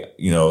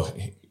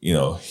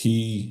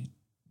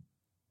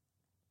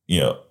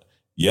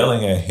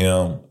 yelling at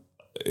him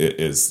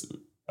is,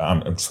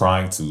 I'm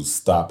trying to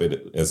stop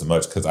it as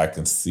much because I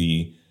can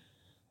see,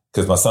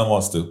 because my son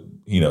wants to,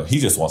 he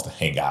just wants to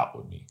hang out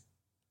with me.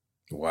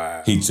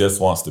 Wow. He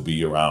just wants to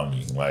be around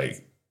me.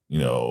 Like,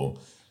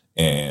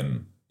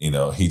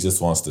 he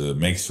just wants to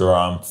make sure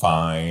I'm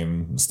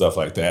fine and stuff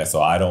like that.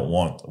 So I don't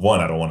want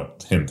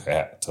him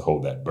to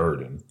hold that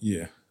burden.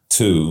 Yeah.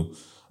 Two,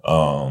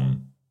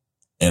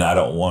 and I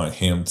don't want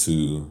him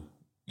to,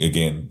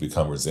 again,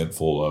 become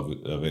resentful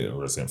of it or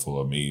resentful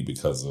of me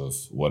because of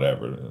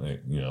whatever,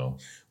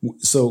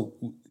 So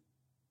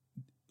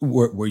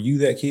were you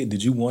that kid?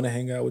 Did you want to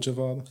hang out with your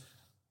father?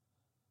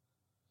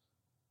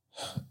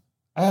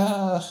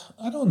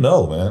 I don't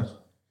know, man.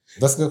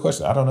 That's a good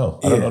question. I don't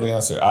know. I don't know the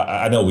answer.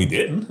 I know we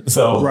didn't.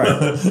 So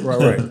right.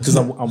 Because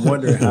I'm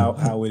wondering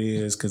how it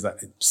is. Because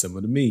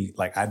similar to me,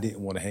 like I didn't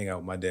want to hang out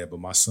with my dad,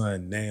 but my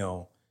son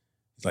now,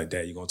 he's like,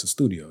 Dad, you going to the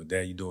studio?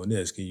 Dad, you doing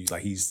this? Can you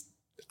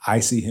I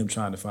see him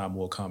trying to find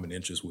more common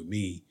interests with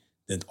me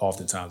than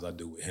oftentimes I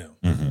do with him.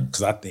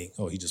 Because I think,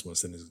 he just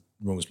wants to sit in his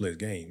room and play his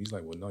game. He's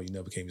like, well, no, you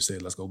never came and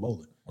said, let's go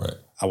bowling. Right.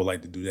 I would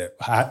like to do that.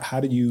 How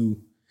do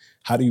you?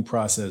 How do you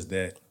process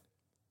that?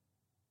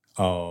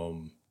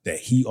 That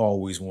he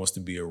always wants to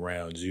be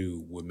around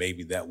you, when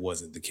maybe that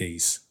wasn't the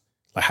case.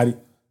 Like,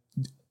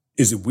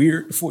 is it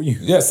weird for you?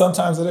 Yeah,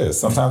 sometimes it is.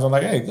 Sometimes I'm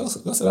like, hey, go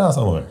sit down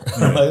somewhere.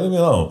 Like, leave me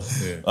alone.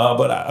 Yeah.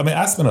 But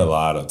I spend a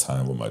lot of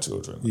time with my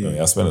children.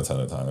 Yeah. I spend a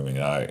ton of time.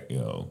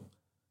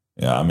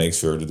 I make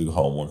sure to do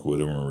homework with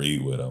them and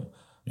read with them.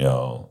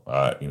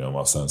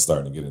 My son's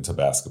starting to get into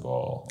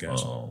basketball.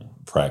 Gotcha.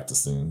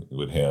 Practicing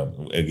with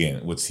him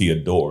again, which he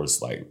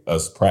adores, like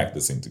us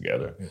practicing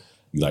together. Yeah.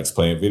 He likes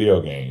playing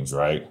video games,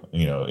 right?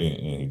 And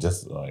he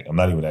just like, I'm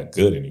not even that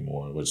good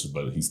anymore, but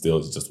he still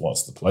just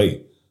wants to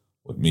play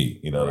with me.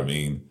 You know what I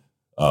mean?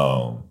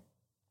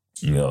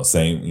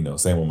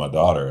 Same with my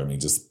daughter. I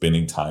mean, just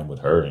spending time with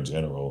her in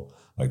general.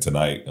 Like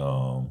tonight,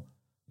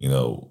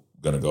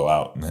 gonna go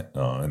out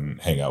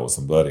and hang out with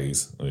some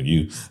buddies.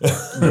 You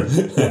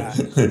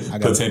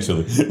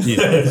potentially.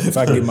 If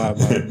I get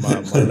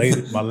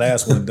my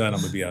last one done, I'm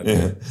gonna be out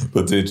there.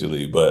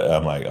 Potentially, but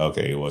I'm like,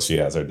 okay, well, she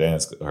has her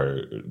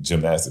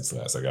gymnastics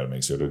class. I got to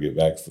make sure to get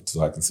back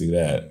so I can see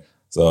that.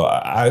 So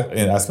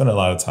I spend a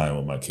lot of time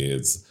with my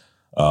kids.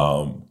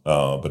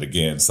 But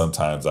again,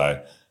 sometimes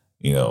I,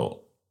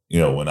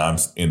 when I'm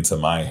into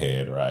my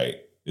head, right,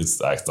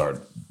 I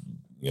start,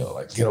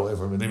 like, get away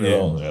from me, leave me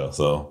alone.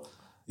 So.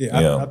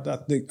 Yeah, I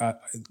think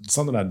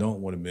something I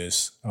don't want to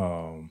miss,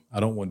 I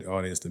don't want the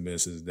audience to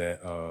miss, is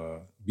that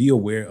be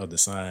aware of the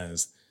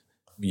signs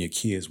when your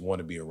kids want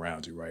to be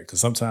around you, right? Because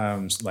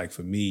sometimes, like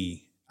for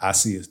me, I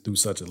see it through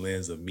such a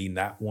lens of me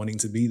not wanting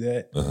to be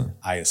that.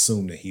 I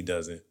assume that he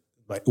doesn't,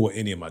 like, or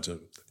any of my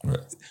children. Right.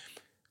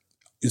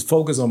 It's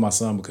focused on my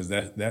son because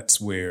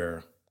that's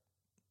where,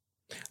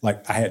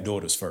 like, I had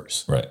daughters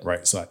first,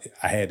 right? So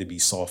I had to be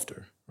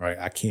softer, right?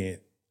 I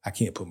can't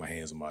put my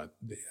hands on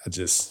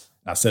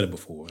I said it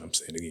before, and I'm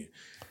saying it again.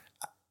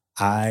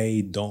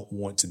 I don't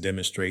want to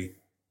demonstrate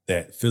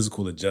that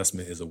physical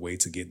adjustment is a way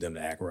to get them to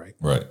act right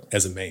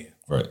as a man.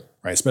 Right.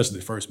 Especially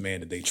the first man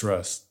that they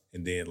trust.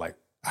 And then, like,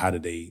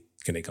 can they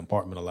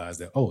compartmentalize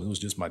that? Oh, it was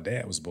just my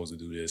dad was supposed to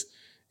do this.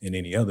 And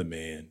any other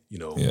man,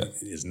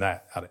 is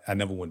not. I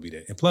never want to be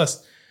that. And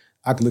plus,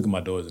 I can look at my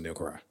daughters and they'll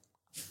cry.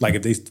 Like,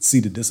 if they see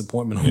the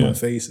disappointment on my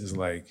face, it's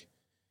like,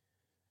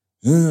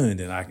 and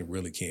then I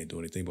really can't do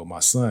anything. But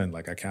my son,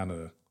 like, I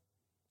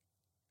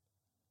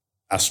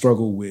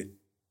struggle with,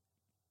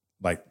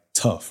 like,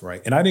 tough,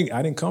 right? And I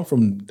didn't come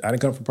from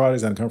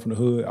projects. I didn't come from the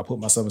hood. I put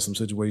myself in some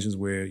situations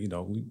where, you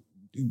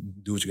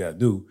do what you got to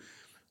do.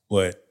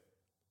 But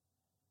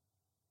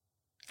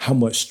how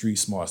much street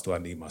smarts do I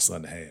need my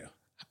son to have?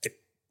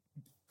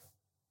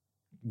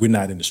 We're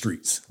not in the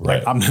streets. Right.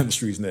 Like, I'm not in the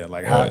streets now.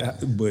 Like,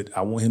 but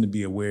I want him to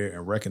be aware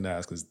and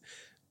recognize, because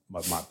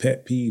my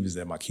pet peeve is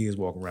that my kids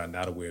walk around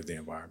not aware of their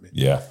environment.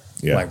 Yeah.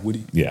 Like,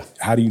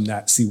 how do you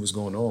not see what's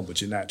going on?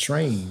 But you're not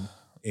trained.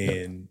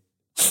 And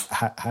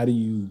how do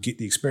you get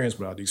the experience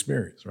without the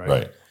experience, right?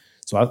 Right.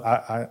 So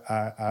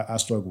I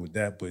struggle with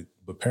that, but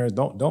parents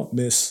don't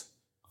miss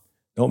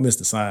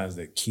the signs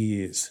that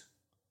kids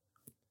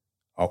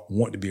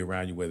want to be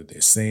around you, whether they're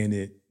saying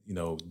it,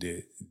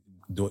 they're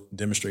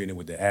demonstrating it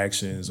with their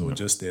actions or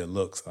just their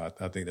looks.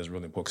 I think that's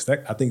really important,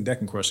 because I think that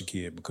can crush a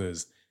kid,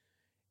 because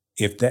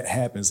if that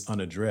happens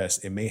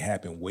unaddressed, it may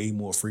happen way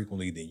more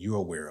frequently than you're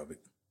aware of it,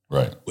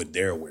 right? But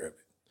they're aware of it.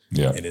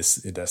 Yeah, and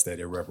that's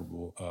that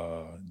irreparable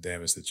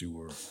damage that you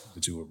were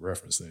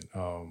referencing.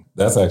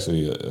 That's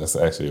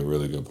actually a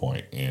really good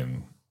point,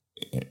 and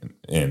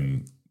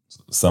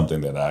something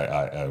that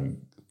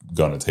I'm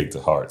going to take to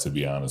heart, to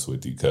be honest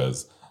with you,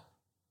 because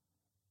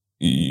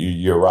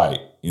you're right.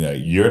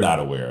 You're not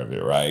aware of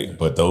it, right? Yeah.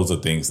 But those are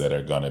things that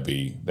are going to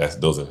be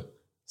those are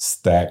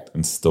stacked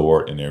and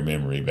stored in their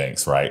memory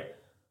banks, right?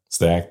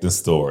 Stacked and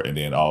stored, and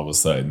then all of a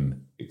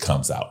sudden it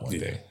comes out one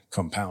day,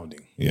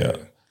 compounding. Yeah.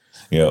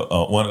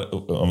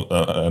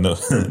 I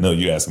know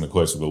you're asking the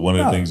question, but one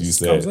of the things you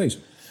said,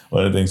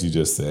 one of the things you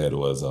just said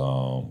was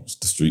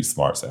the street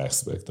smarts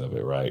aspect of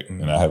it, right?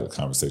 Mm-hmm. And I had a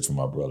conversation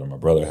with my brother. My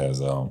brother has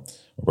a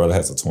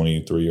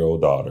 23-year-old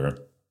daughter,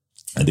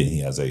 and then he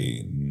has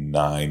a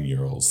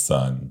 9-year-old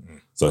son. Mm-hmm.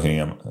 So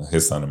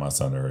his son and my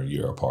son are a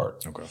year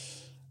apart. Okay.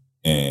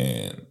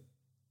 And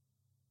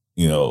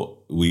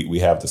we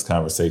have this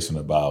conversation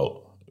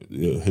about,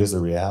 here's the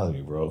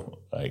reality, bro.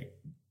 Like,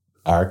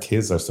 our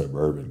kids are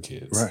suburban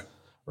kids.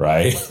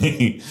 Right?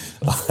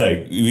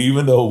 Like,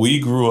 even though we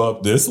grew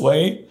up this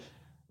way,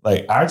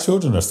 like, our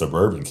children are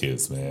suburban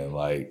kids, man.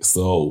 Like,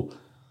 so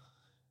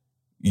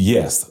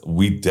yes,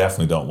 we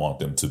definitely don't want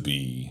them to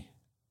be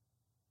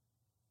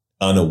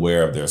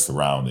unaware of their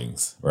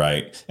surroundings,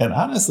 right? And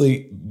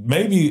honestly,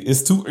 maybe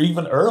it's too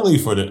even early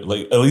for them,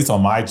 like, at least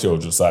on my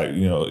children's side,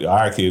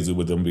 our kids,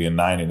 with them being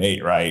 9 and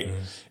 8, right?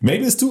 Mm-hmm.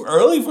 Maybe it's too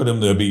early for them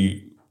to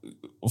be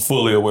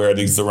fully aware of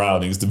these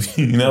surroundings, to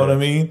be, what I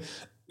mean?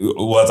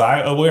 Was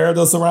I aware of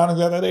those surroundings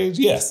at that age?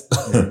 Yes.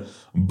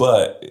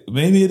 But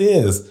maybe it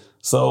is.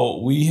 So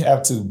we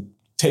have to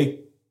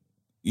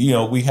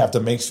we have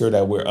to make sure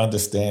that we're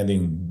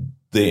understanding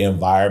the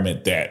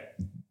environment that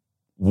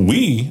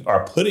we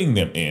are putting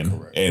them in.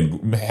 Correct.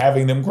 And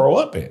having them grow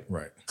up in.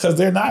 Right. because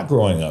they're not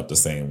growing up the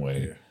same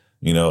way. Yeah.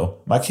 You know,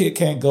 my kid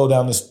can't go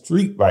down the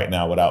street right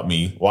now without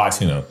me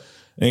watching him.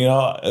 And, you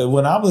know,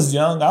 when I was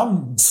young,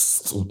 I'm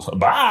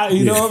bye.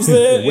 You know what I'm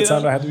saying? What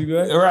time do I have to be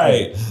back?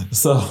 Right.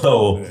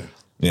 So,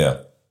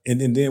 yeah.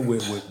 And then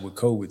with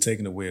COVID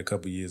taking away a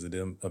couple of years of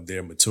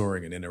their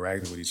maturing and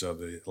interacting with each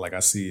other, like I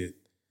see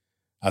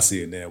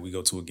it now. We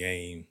go to a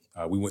game.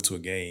 We went to a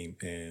game,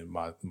 and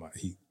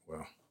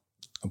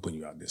I'm putting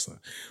you out there, son.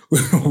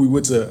 We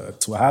went to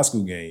a high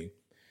school game,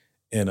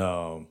 and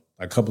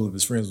a couple of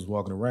his friends was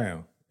walking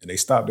around, and they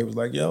stopped. They was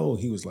like, "Yo,"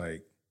 he was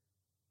like,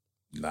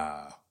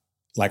 "Nah,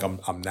 like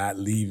I'm not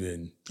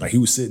leaving." Like he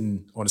was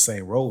sitting on the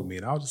same road with me,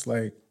 and I was just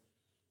like,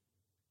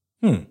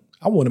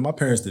 I wanted my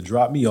parents to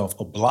drop me off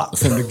a block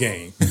from the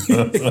game.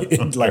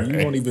 Like you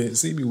won't even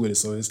see me with it.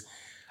 So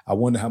I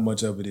wonder how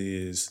much of it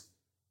is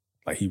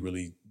like he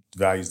really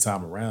values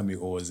time around me,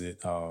 or is it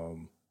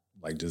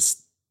like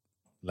just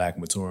lack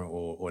maturing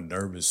or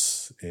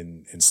nervous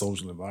in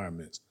social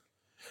environments.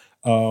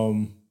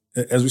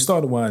 As we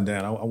start to wind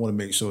down, I want to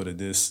make sure that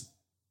this,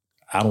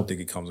 I don't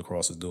think it comes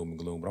across as doom and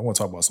gloom, but I want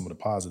to talk about some of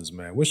the positives,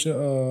 man. What's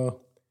your,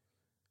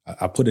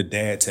 I put a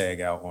dad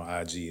tag out on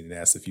IG and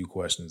asked a few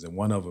questions, and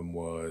one of them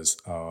was,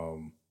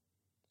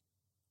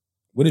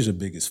 what is your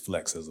biggest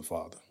flex as a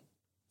father?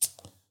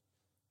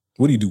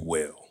 What do you do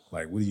well?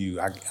 Like, what do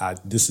you, I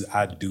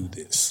do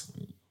this.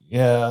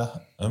 Yeah,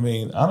 I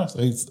mean,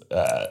 honestly,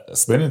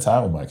 spending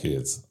time with my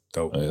kids.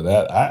 Dope.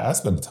 I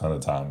spend a ton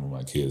of time with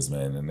my kids,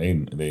 man, and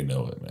they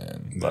know it,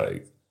 man. Yeah.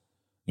 Like,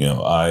 you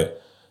know,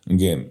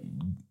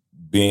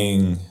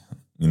 being,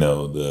 you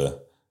know,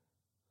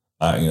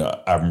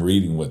 I'm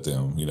reading with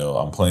them, you know,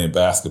 I'm playing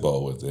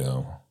basketball with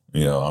them,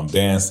 you know, I'm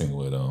dancing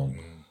with them,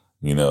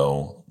 you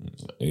know,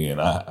 and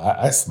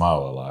I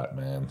smile a lot,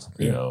 man.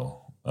 You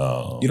know,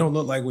 you don't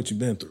look like what you've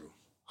been through.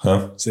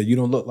 Huh? So you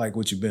don't look like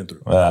what you've been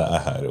through. I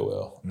hide it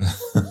well,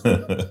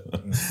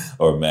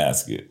 or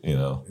mask it, you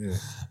know. Yeah.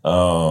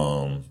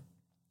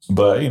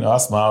 But you know, I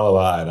smile a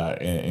lot.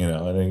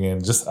 And again,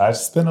 I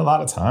just spend a lot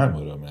of time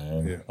with them,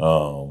 man. Yeah.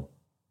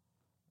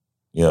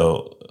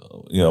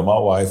 You know, my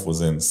wife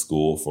was in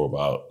school for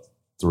about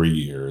 3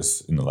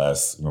 years in the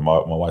last. My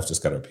wife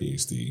just got her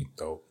PhD.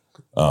 Dope.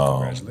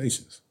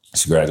 Congratulations.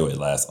 She graduated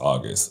last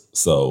August,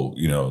 so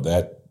you know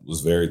that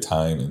was very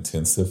time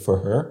intensive for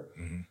her.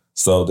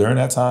 So during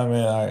that time,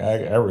 man,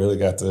 I really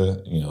got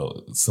to, you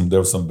know, there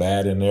was some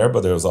bad in there,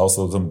 but there was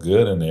also some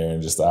good in there,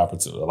 and just the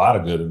opportunity, a lot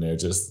of good in there.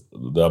 Just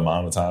the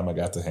amount of time I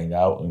got to hang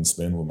out and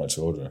spend with my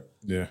children.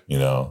 Yeah, you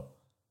know.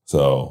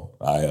 So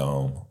I,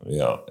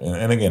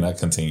 and again, I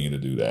continue to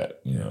do that.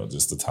 You know,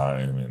 just the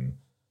time and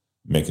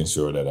making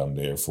sure that I'm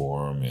there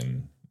for them,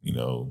 and you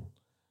know,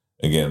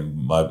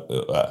 again,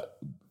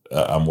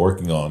 I'm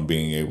working on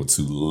being able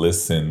to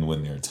listen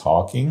when they're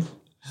talking.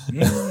 I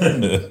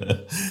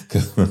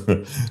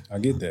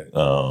get that.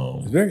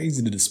 It's very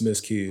easy to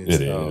dismiss kids.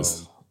 It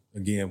is.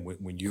 Again,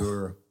 when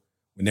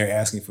they're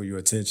asking for your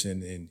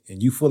attention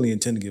and you fully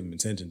intend to give them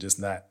attention, just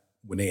not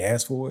when they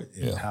ask for it,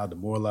 and how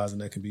demoralizing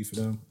that can be for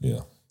them. Yeah.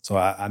 So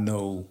I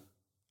know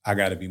I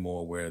got to be more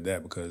aware of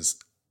that, because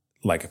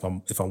like if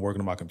I'm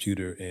working on my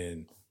computer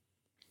and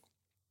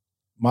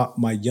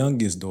my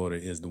youngest daughter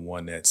is the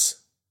one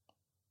that's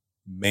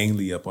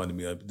mainly up under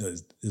me,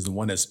 is the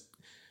one that's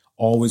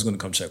always going to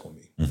come check on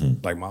me.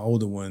 Like my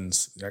older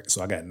ones,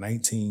 so I got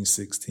 19,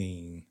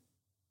 16,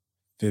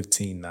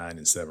 15, 9,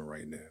 and 7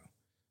 right now.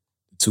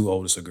 The two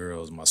oldest are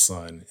girls, my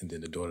son, and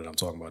then the daughter that I'm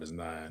talking about is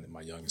 9, and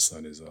my youngest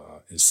son is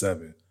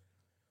 7.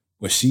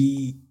 But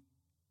she,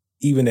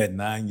 even at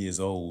 9 years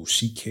old,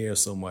 she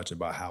cares so much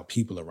about how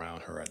people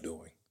around her are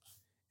doing.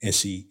 And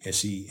she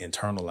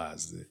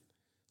internalizes it.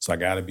 So I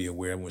got to be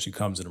aware when she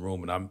comes in the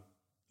room and I'm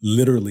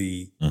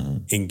literally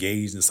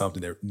engaged in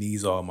something that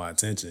needs all my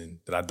attention,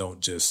 that I don't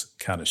just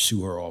kind of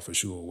shoo her off or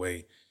shoo her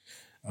away.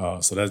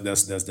 So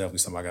that's definitely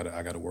something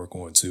I got to work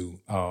on too.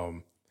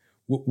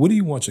 What do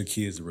you want your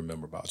kids to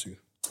remember about you?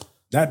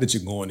 Not that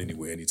you're going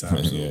anywhere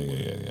anytime soon.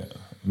 Yeah.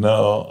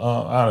 No,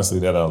 honestly,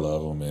 that I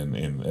love them,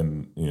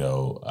 and you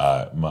know,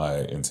 my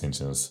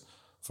intentions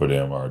for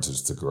them are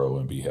just to grow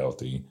and be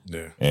healthy.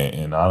 Yeah.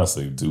 And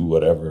honestly, do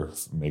whatever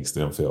makes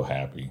them feel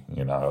happy.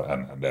 You know,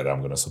 and that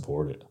I'm going to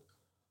support it.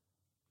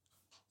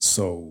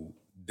 So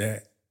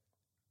that,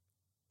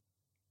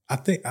 I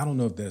don't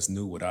know if that's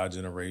new with our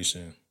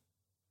generation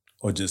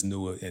or just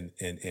new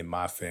in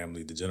my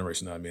family. The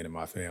generation I'm in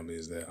my family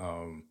is that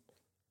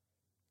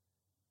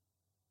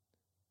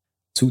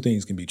two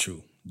things can be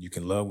true. You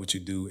can love what you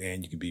do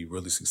and you can be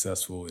really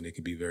successful, and it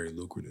can be very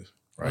lucrative,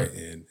 right?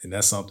 And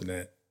that's something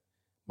that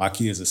my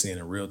kids are seeing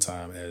in real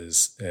time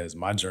as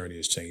my journey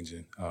is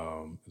changing.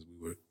 As we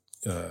were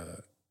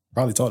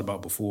probably talked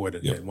about before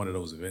at one of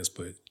those events,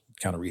 but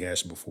kind of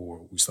rehashing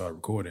before we started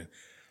recording.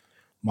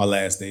 My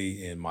last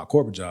day in my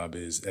corporate job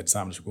is, at the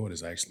time of this record,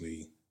 is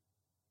actually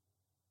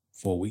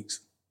 4 weeks.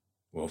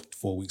 Well,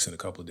 4 weeks and a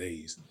couple of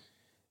days.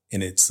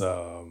 And it's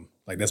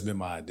like, that's been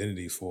my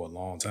identity for a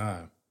long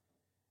time.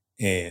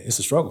 And it's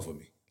a struggle for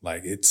me.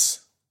 Like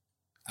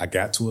I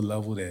got to a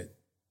level that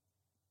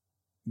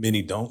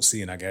many don't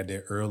see, and I got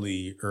there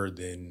earlier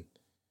than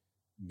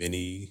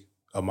many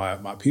of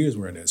my peers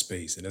were in that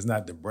space. And it's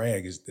not to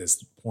brag, that's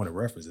the point of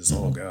reference. It's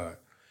all God.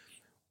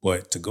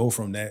 But to go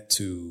from that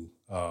to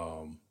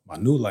my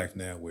new life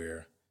now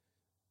where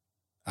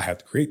I have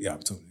to create the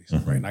opportunities,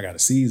 right? And I got to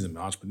seize them,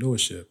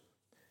 entrepreneurship.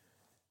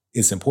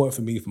 It's important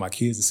for me, for my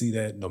kids to see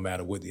that no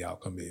matter what the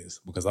outcome is,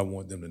 because I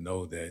want them to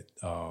know that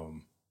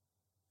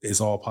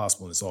it's all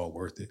possible and it's all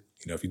worth it.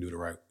 You know, if you do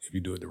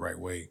it the right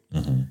way.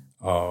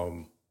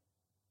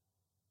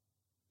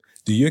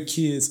 Do your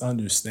kids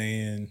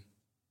understand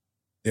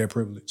their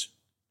privilege?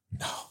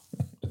 No.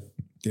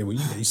 Yeah, well,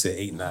 you said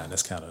 8, 9.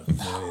 That's kind of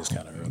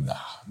early. Nah,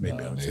 maybe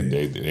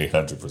they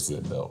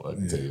 100% don't. I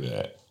can tell you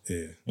that.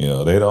 Yeah, you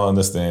know, they don't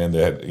understand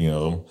that. You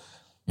know,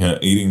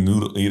 eating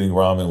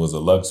ramen was a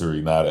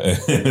luxury, not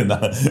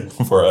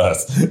for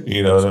us.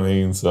 You know what I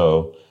mean?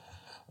 So,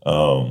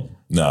 no,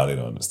 they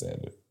don't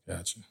understand it.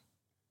 Gotcha.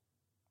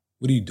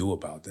 What do you do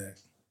about that?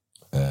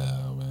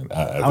 Man,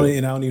 I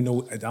don't even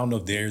know. I don't know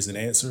if there's an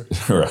answer,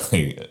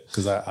 right?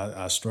 Because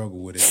I struggle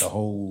with it. The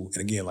whole,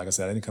 and again, like I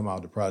said, I didn't come out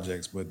of the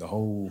projects, but the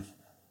whole,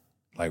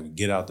 like, we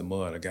get out the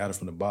mud. I got it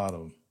from the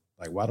bottom.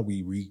 Like, why do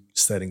we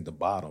resetting the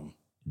bottom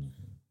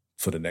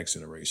for the next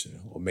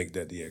generation, or make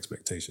that the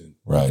expectation?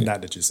 Right.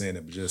 Not that you're saying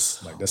it, but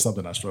just like that's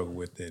something I struggle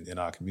with in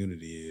our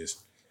community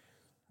is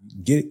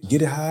get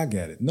it how I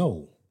got it.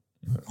 No,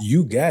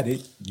 you got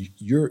it.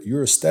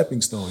 You're a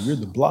stepping stone. You're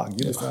the block.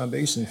 You're the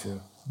foundation for.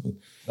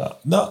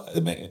 No, I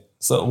mean,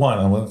 so one,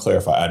 I'm going to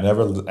clarify. I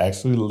never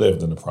actually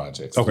lived in the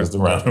projects. Okay. Just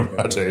around the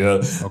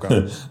project.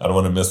 Okay. I don't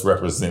want to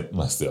misrepresent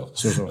myself.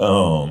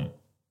 Sure.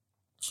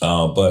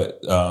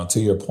 But to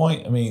your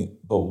point, I mean,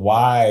 but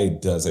why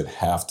does it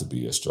have to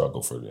be a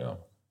struggle for them?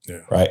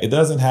 Yeah. Right? It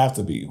doesn't have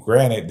to be.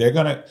 Granted,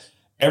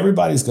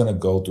 everybody's going to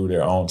go through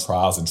their own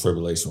trials and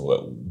tribulation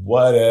with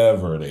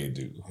whatever they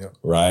do. Yep.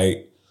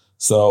 Right?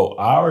 So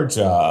our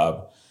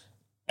job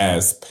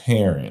as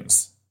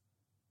parents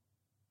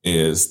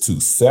is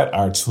to set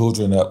our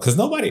children up, because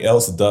nobody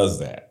else does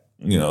that.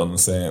 You know what I'm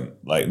saying?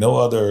 Like, no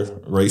other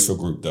racial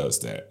group does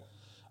that.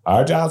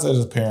 Our job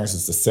as parents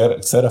is to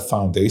set a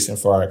foundation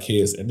for our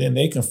kids, and then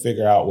they can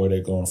figure out where they're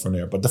going from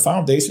there. But the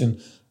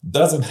foundation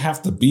doesn't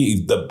have to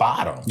be the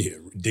bottom. Yeah,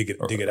 dig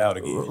it out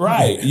again.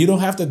 Right. You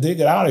don't have to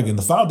dig it out again.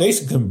 The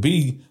foundation can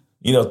be,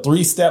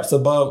 3 steps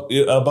above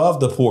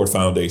the poured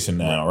foundation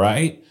now,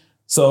 right?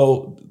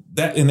 So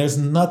that, and there's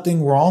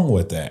nothing wrong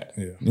with that.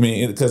 Yeah. I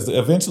mean, because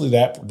eventually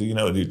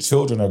the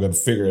children are going to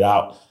figure it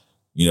out,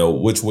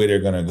 which way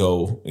they're going to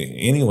go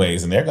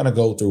anyways. And they're going to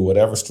go through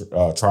whatever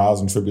trials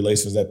and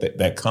tribulations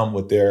that come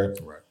with their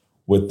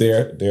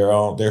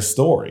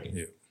story.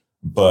 Yeah.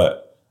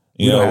 But,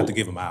 we don't have to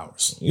give them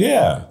hours.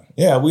 Yeah.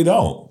 Yeah, we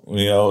don't,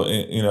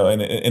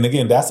 and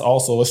again, that's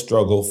also a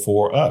struggle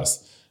for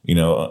us, and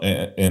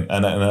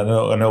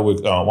I know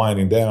we're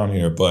winding down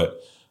here,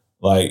 but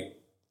like,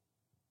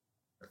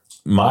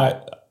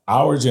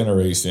 our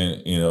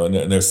generation,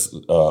 and there's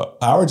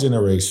our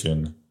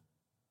generation,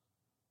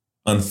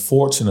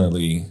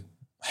 unfortunately,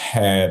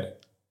 had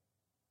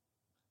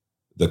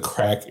the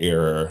crack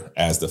era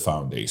as the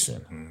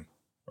foundation,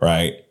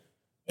 right?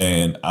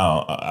 And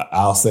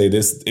I'll say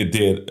this: it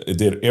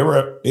did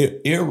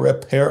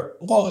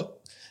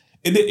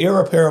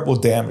irreparable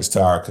damage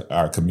to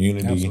our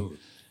community. Absolutely.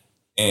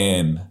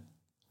 And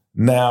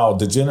now,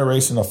 the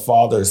generation of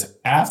fathers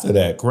after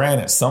that,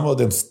 granted, some of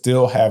them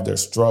still have their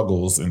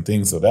struggles and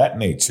things of that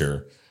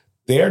nature.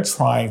 They're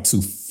trying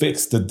to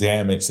fix the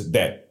damage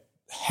that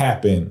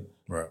happened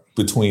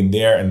between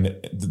them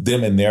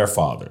and their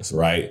fathers,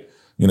 right?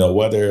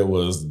 Whether it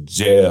was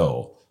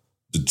jail,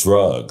 the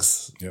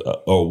drugs,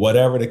 or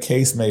whatever the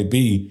case may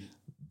be.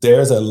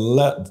 There's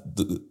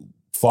the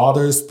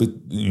fathers, of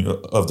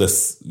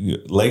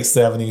the late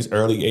 70s,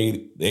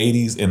 early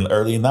 80s, and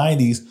early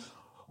 90s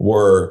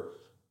were.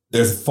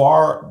 There's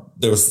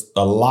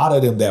a lot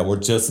of them that were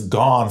just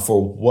gone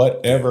for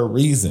whatever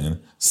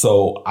reason.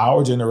 So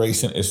our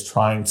generation is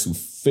trying to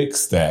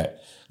fix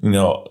that.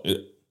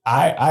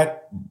 I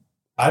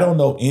don't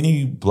know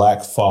any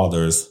Black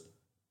fathers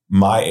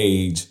my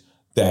age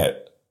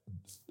that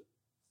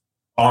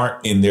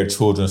aren't in their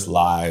children's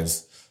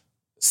lives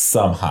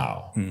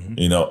somehow,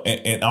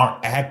 and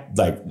aren't act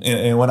like,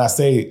 and when I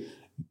say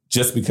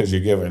just because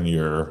you're giving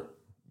your,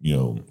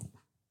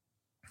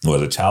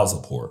 the child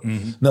support.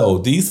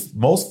 No,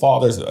 most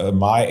fathers in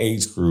my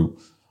age group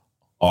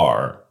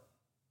are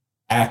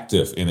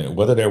active in it,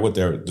 whether they're with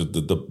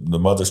the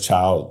mother's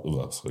child's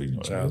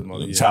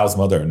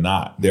mother or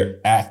not. They're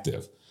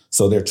active,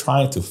 so they're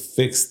trying to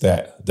fix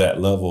that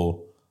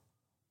level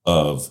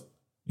of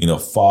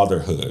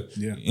fatherhood.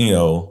 Yeah.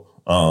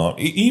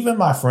 Even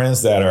my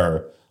friends that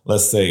are,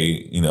 let's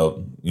say,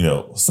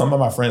 some of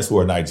my friends who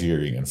are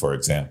Nigerian, for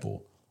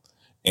example,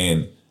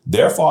 and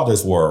their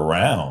fathers were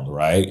around,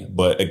 right?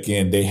 But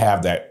again, they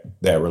have that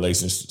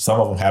relationship.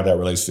 Some of them have that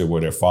relationship where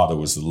their father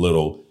was a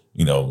little,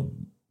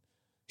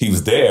 he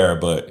was there,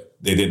 but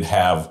they didn't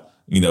have,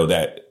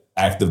 that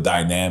active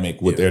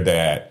dynamic with their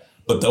dad.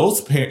 But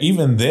those parents,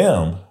 even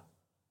them,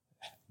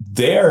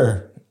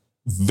 their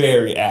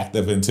very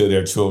active into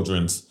their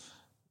children's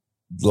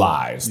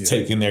lives,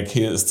 taking their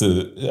kids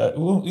to,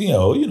 your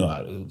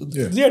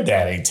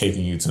dad ain't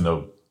taking you to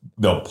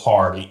no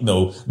party,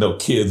 no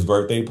kid's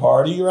birthday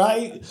party,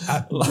 right?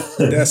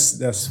 That's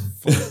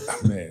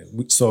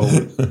man. So, all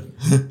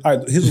right,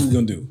 here's what we're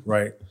gonna do,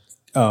 right?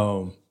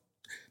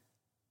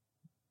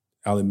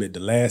 I'll admit the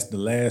last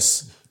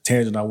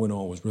tangent I went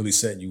on was really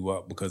setting you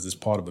up because it's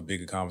part of a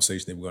bigger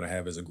conversation that we're going to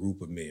have as a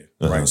group of men,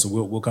 right? So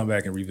we'll come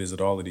back and revisit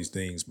all of these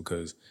things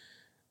because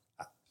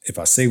if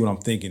I say what I'm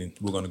thinking,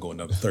 we're going to go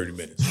another 30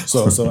 minutes.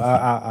 So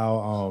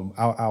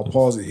I'll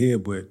pause it here,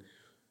 but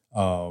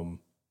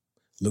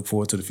look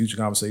forward to the future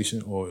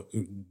conversation, or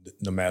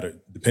no matter,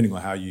 depending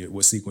on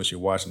what sequence you're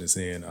watching this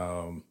in,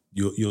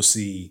 you'll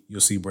see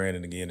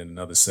Brandon again in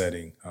another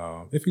setting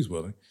if he's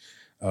willing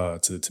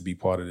to be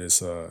part of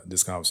this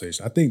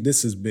conversation. I think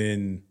this has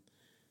been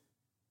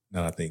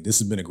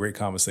a great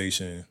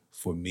conversation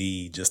for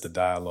me, just a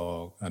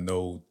dialogue. I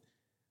know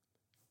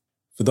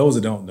for those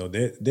that don't know,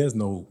 there's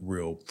no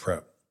real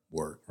prep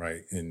work,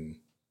 right? And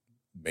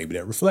maybe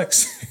that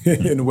reflects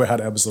in the way how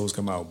the episodes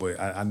come out. But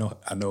I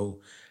know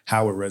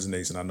how it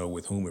resonates, and I know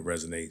with whom it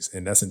resonates.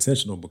 And that's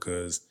intentional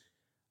because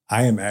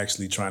I am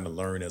actually trying to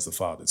learn as a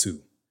father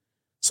too.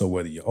 So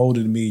whether you're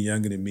older than me,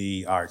 younger than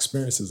me, our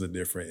experiences are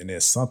different. And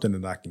there's something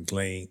that I can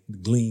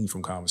glean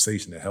from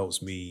conversation that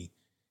helps me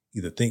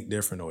either think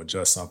different or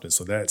adjust something.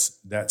 So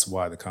that's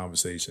why the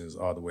conversations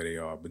are the way they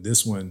are. But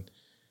this one,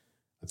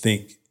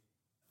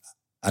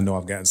 I know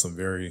I've gotten some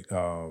very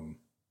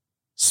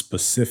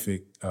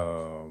specific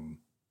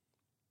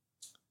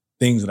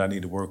things that I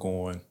need to work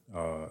on,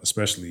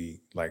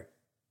 especially like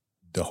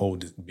the whole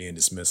being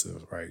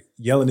dismissive, right?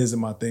 Yelling isn't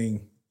my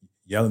thing.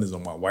 Yelling is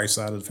on my wife's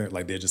side of the family.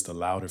 Like, they're just a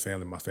louder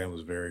family. My family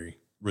was very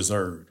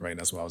reserved, right? And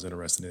that's why I was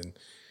interested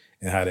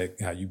in how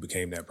you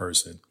became that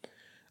person.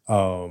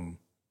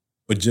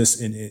 But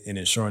just in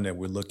ensuring that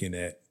we're looking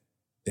at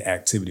the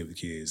activity of the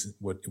kids,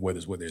 whether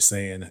it's what they're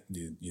saying,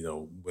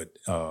 what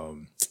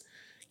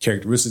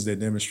characteristics they're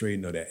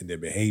demonstrating, or that their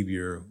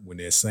behavior when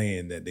they're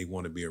saying that they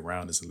want to be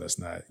around us, and let's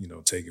not,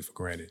 take it for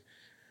granted.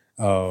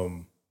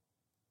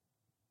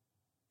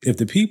 If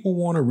the people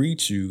want to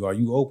reach you, are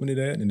you open to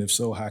that? And if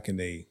so, how can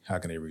they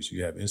reach you?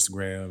 You have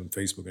Instagram,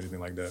 Facebook, anything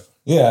like that?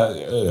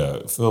 Yeah.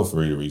 Feel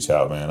free to reach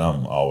out, man.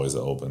 I'm always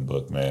an open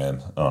book,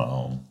 man.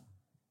 I'm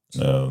on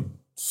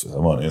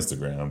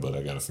Instagram, but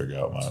I got to figure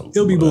out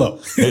It'll be below.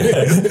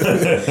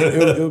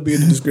 It'll be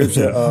in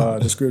the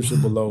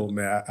description below,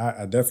 man.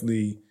 I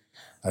definitely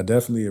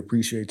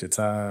appreciate your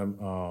time.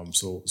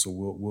 So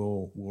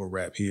we'll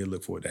wrap here.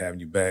 Look forward to having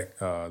you back.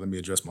 Let me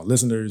address my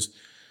listeners.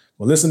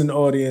 Well, listening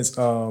audience,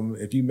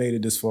 if you made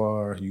it this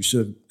far, you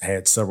should have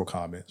had several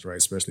comments, right?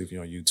 Especially if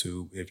you're on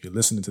YouTube. If you're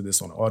listening to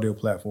this on an audio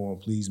platform,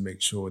 please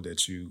make sure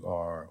that you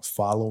are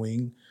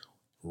following,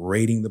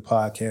 rating the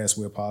podcast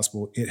where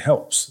possible. It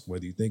helps,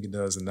 whether you think it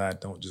does or not.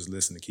 Don't just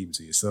listen to keep it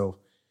to yourself.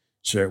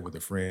 Share it with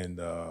a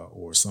friend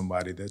or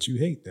somebody that you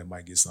hate that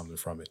might get something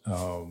from it.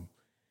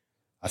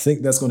 I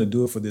think that's going to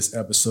do it for this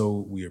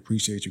episode. We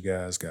appreciate you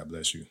guys. God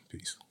bless you.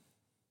 Peace.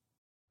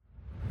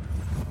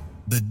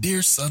 The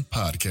Dear Son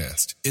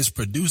podcast is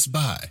produced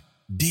by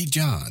D.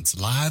 Johns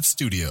Live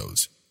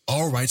Studios.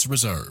 All rights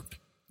reserved.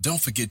 Don't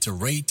forget to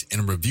rate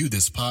and review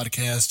this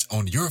podcast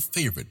on your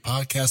favorite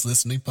podcast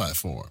listening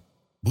platform.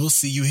 We'll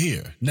see you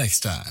here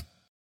next time.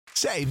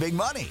 Save big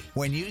money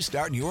when you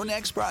start your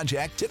next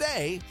project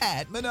today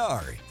at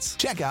Menards.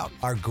 Check out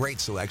our great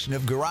selection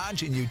of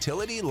garage and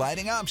utility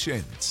lighting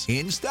options.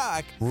 In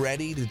stock,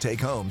 ready to take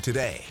home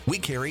today. We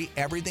carry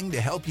everything to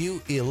help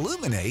you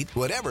illuminate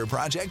whatever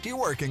project you're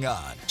working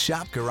on.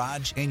 Shop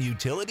garage and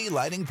utility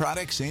lighting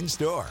products in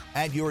store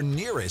at your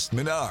nearest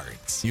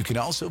Menards. You can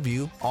also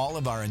view all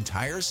of our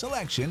entire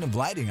selection of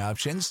lighting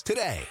options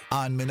today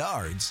on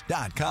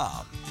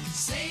Menards.com.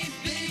 Save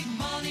big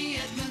money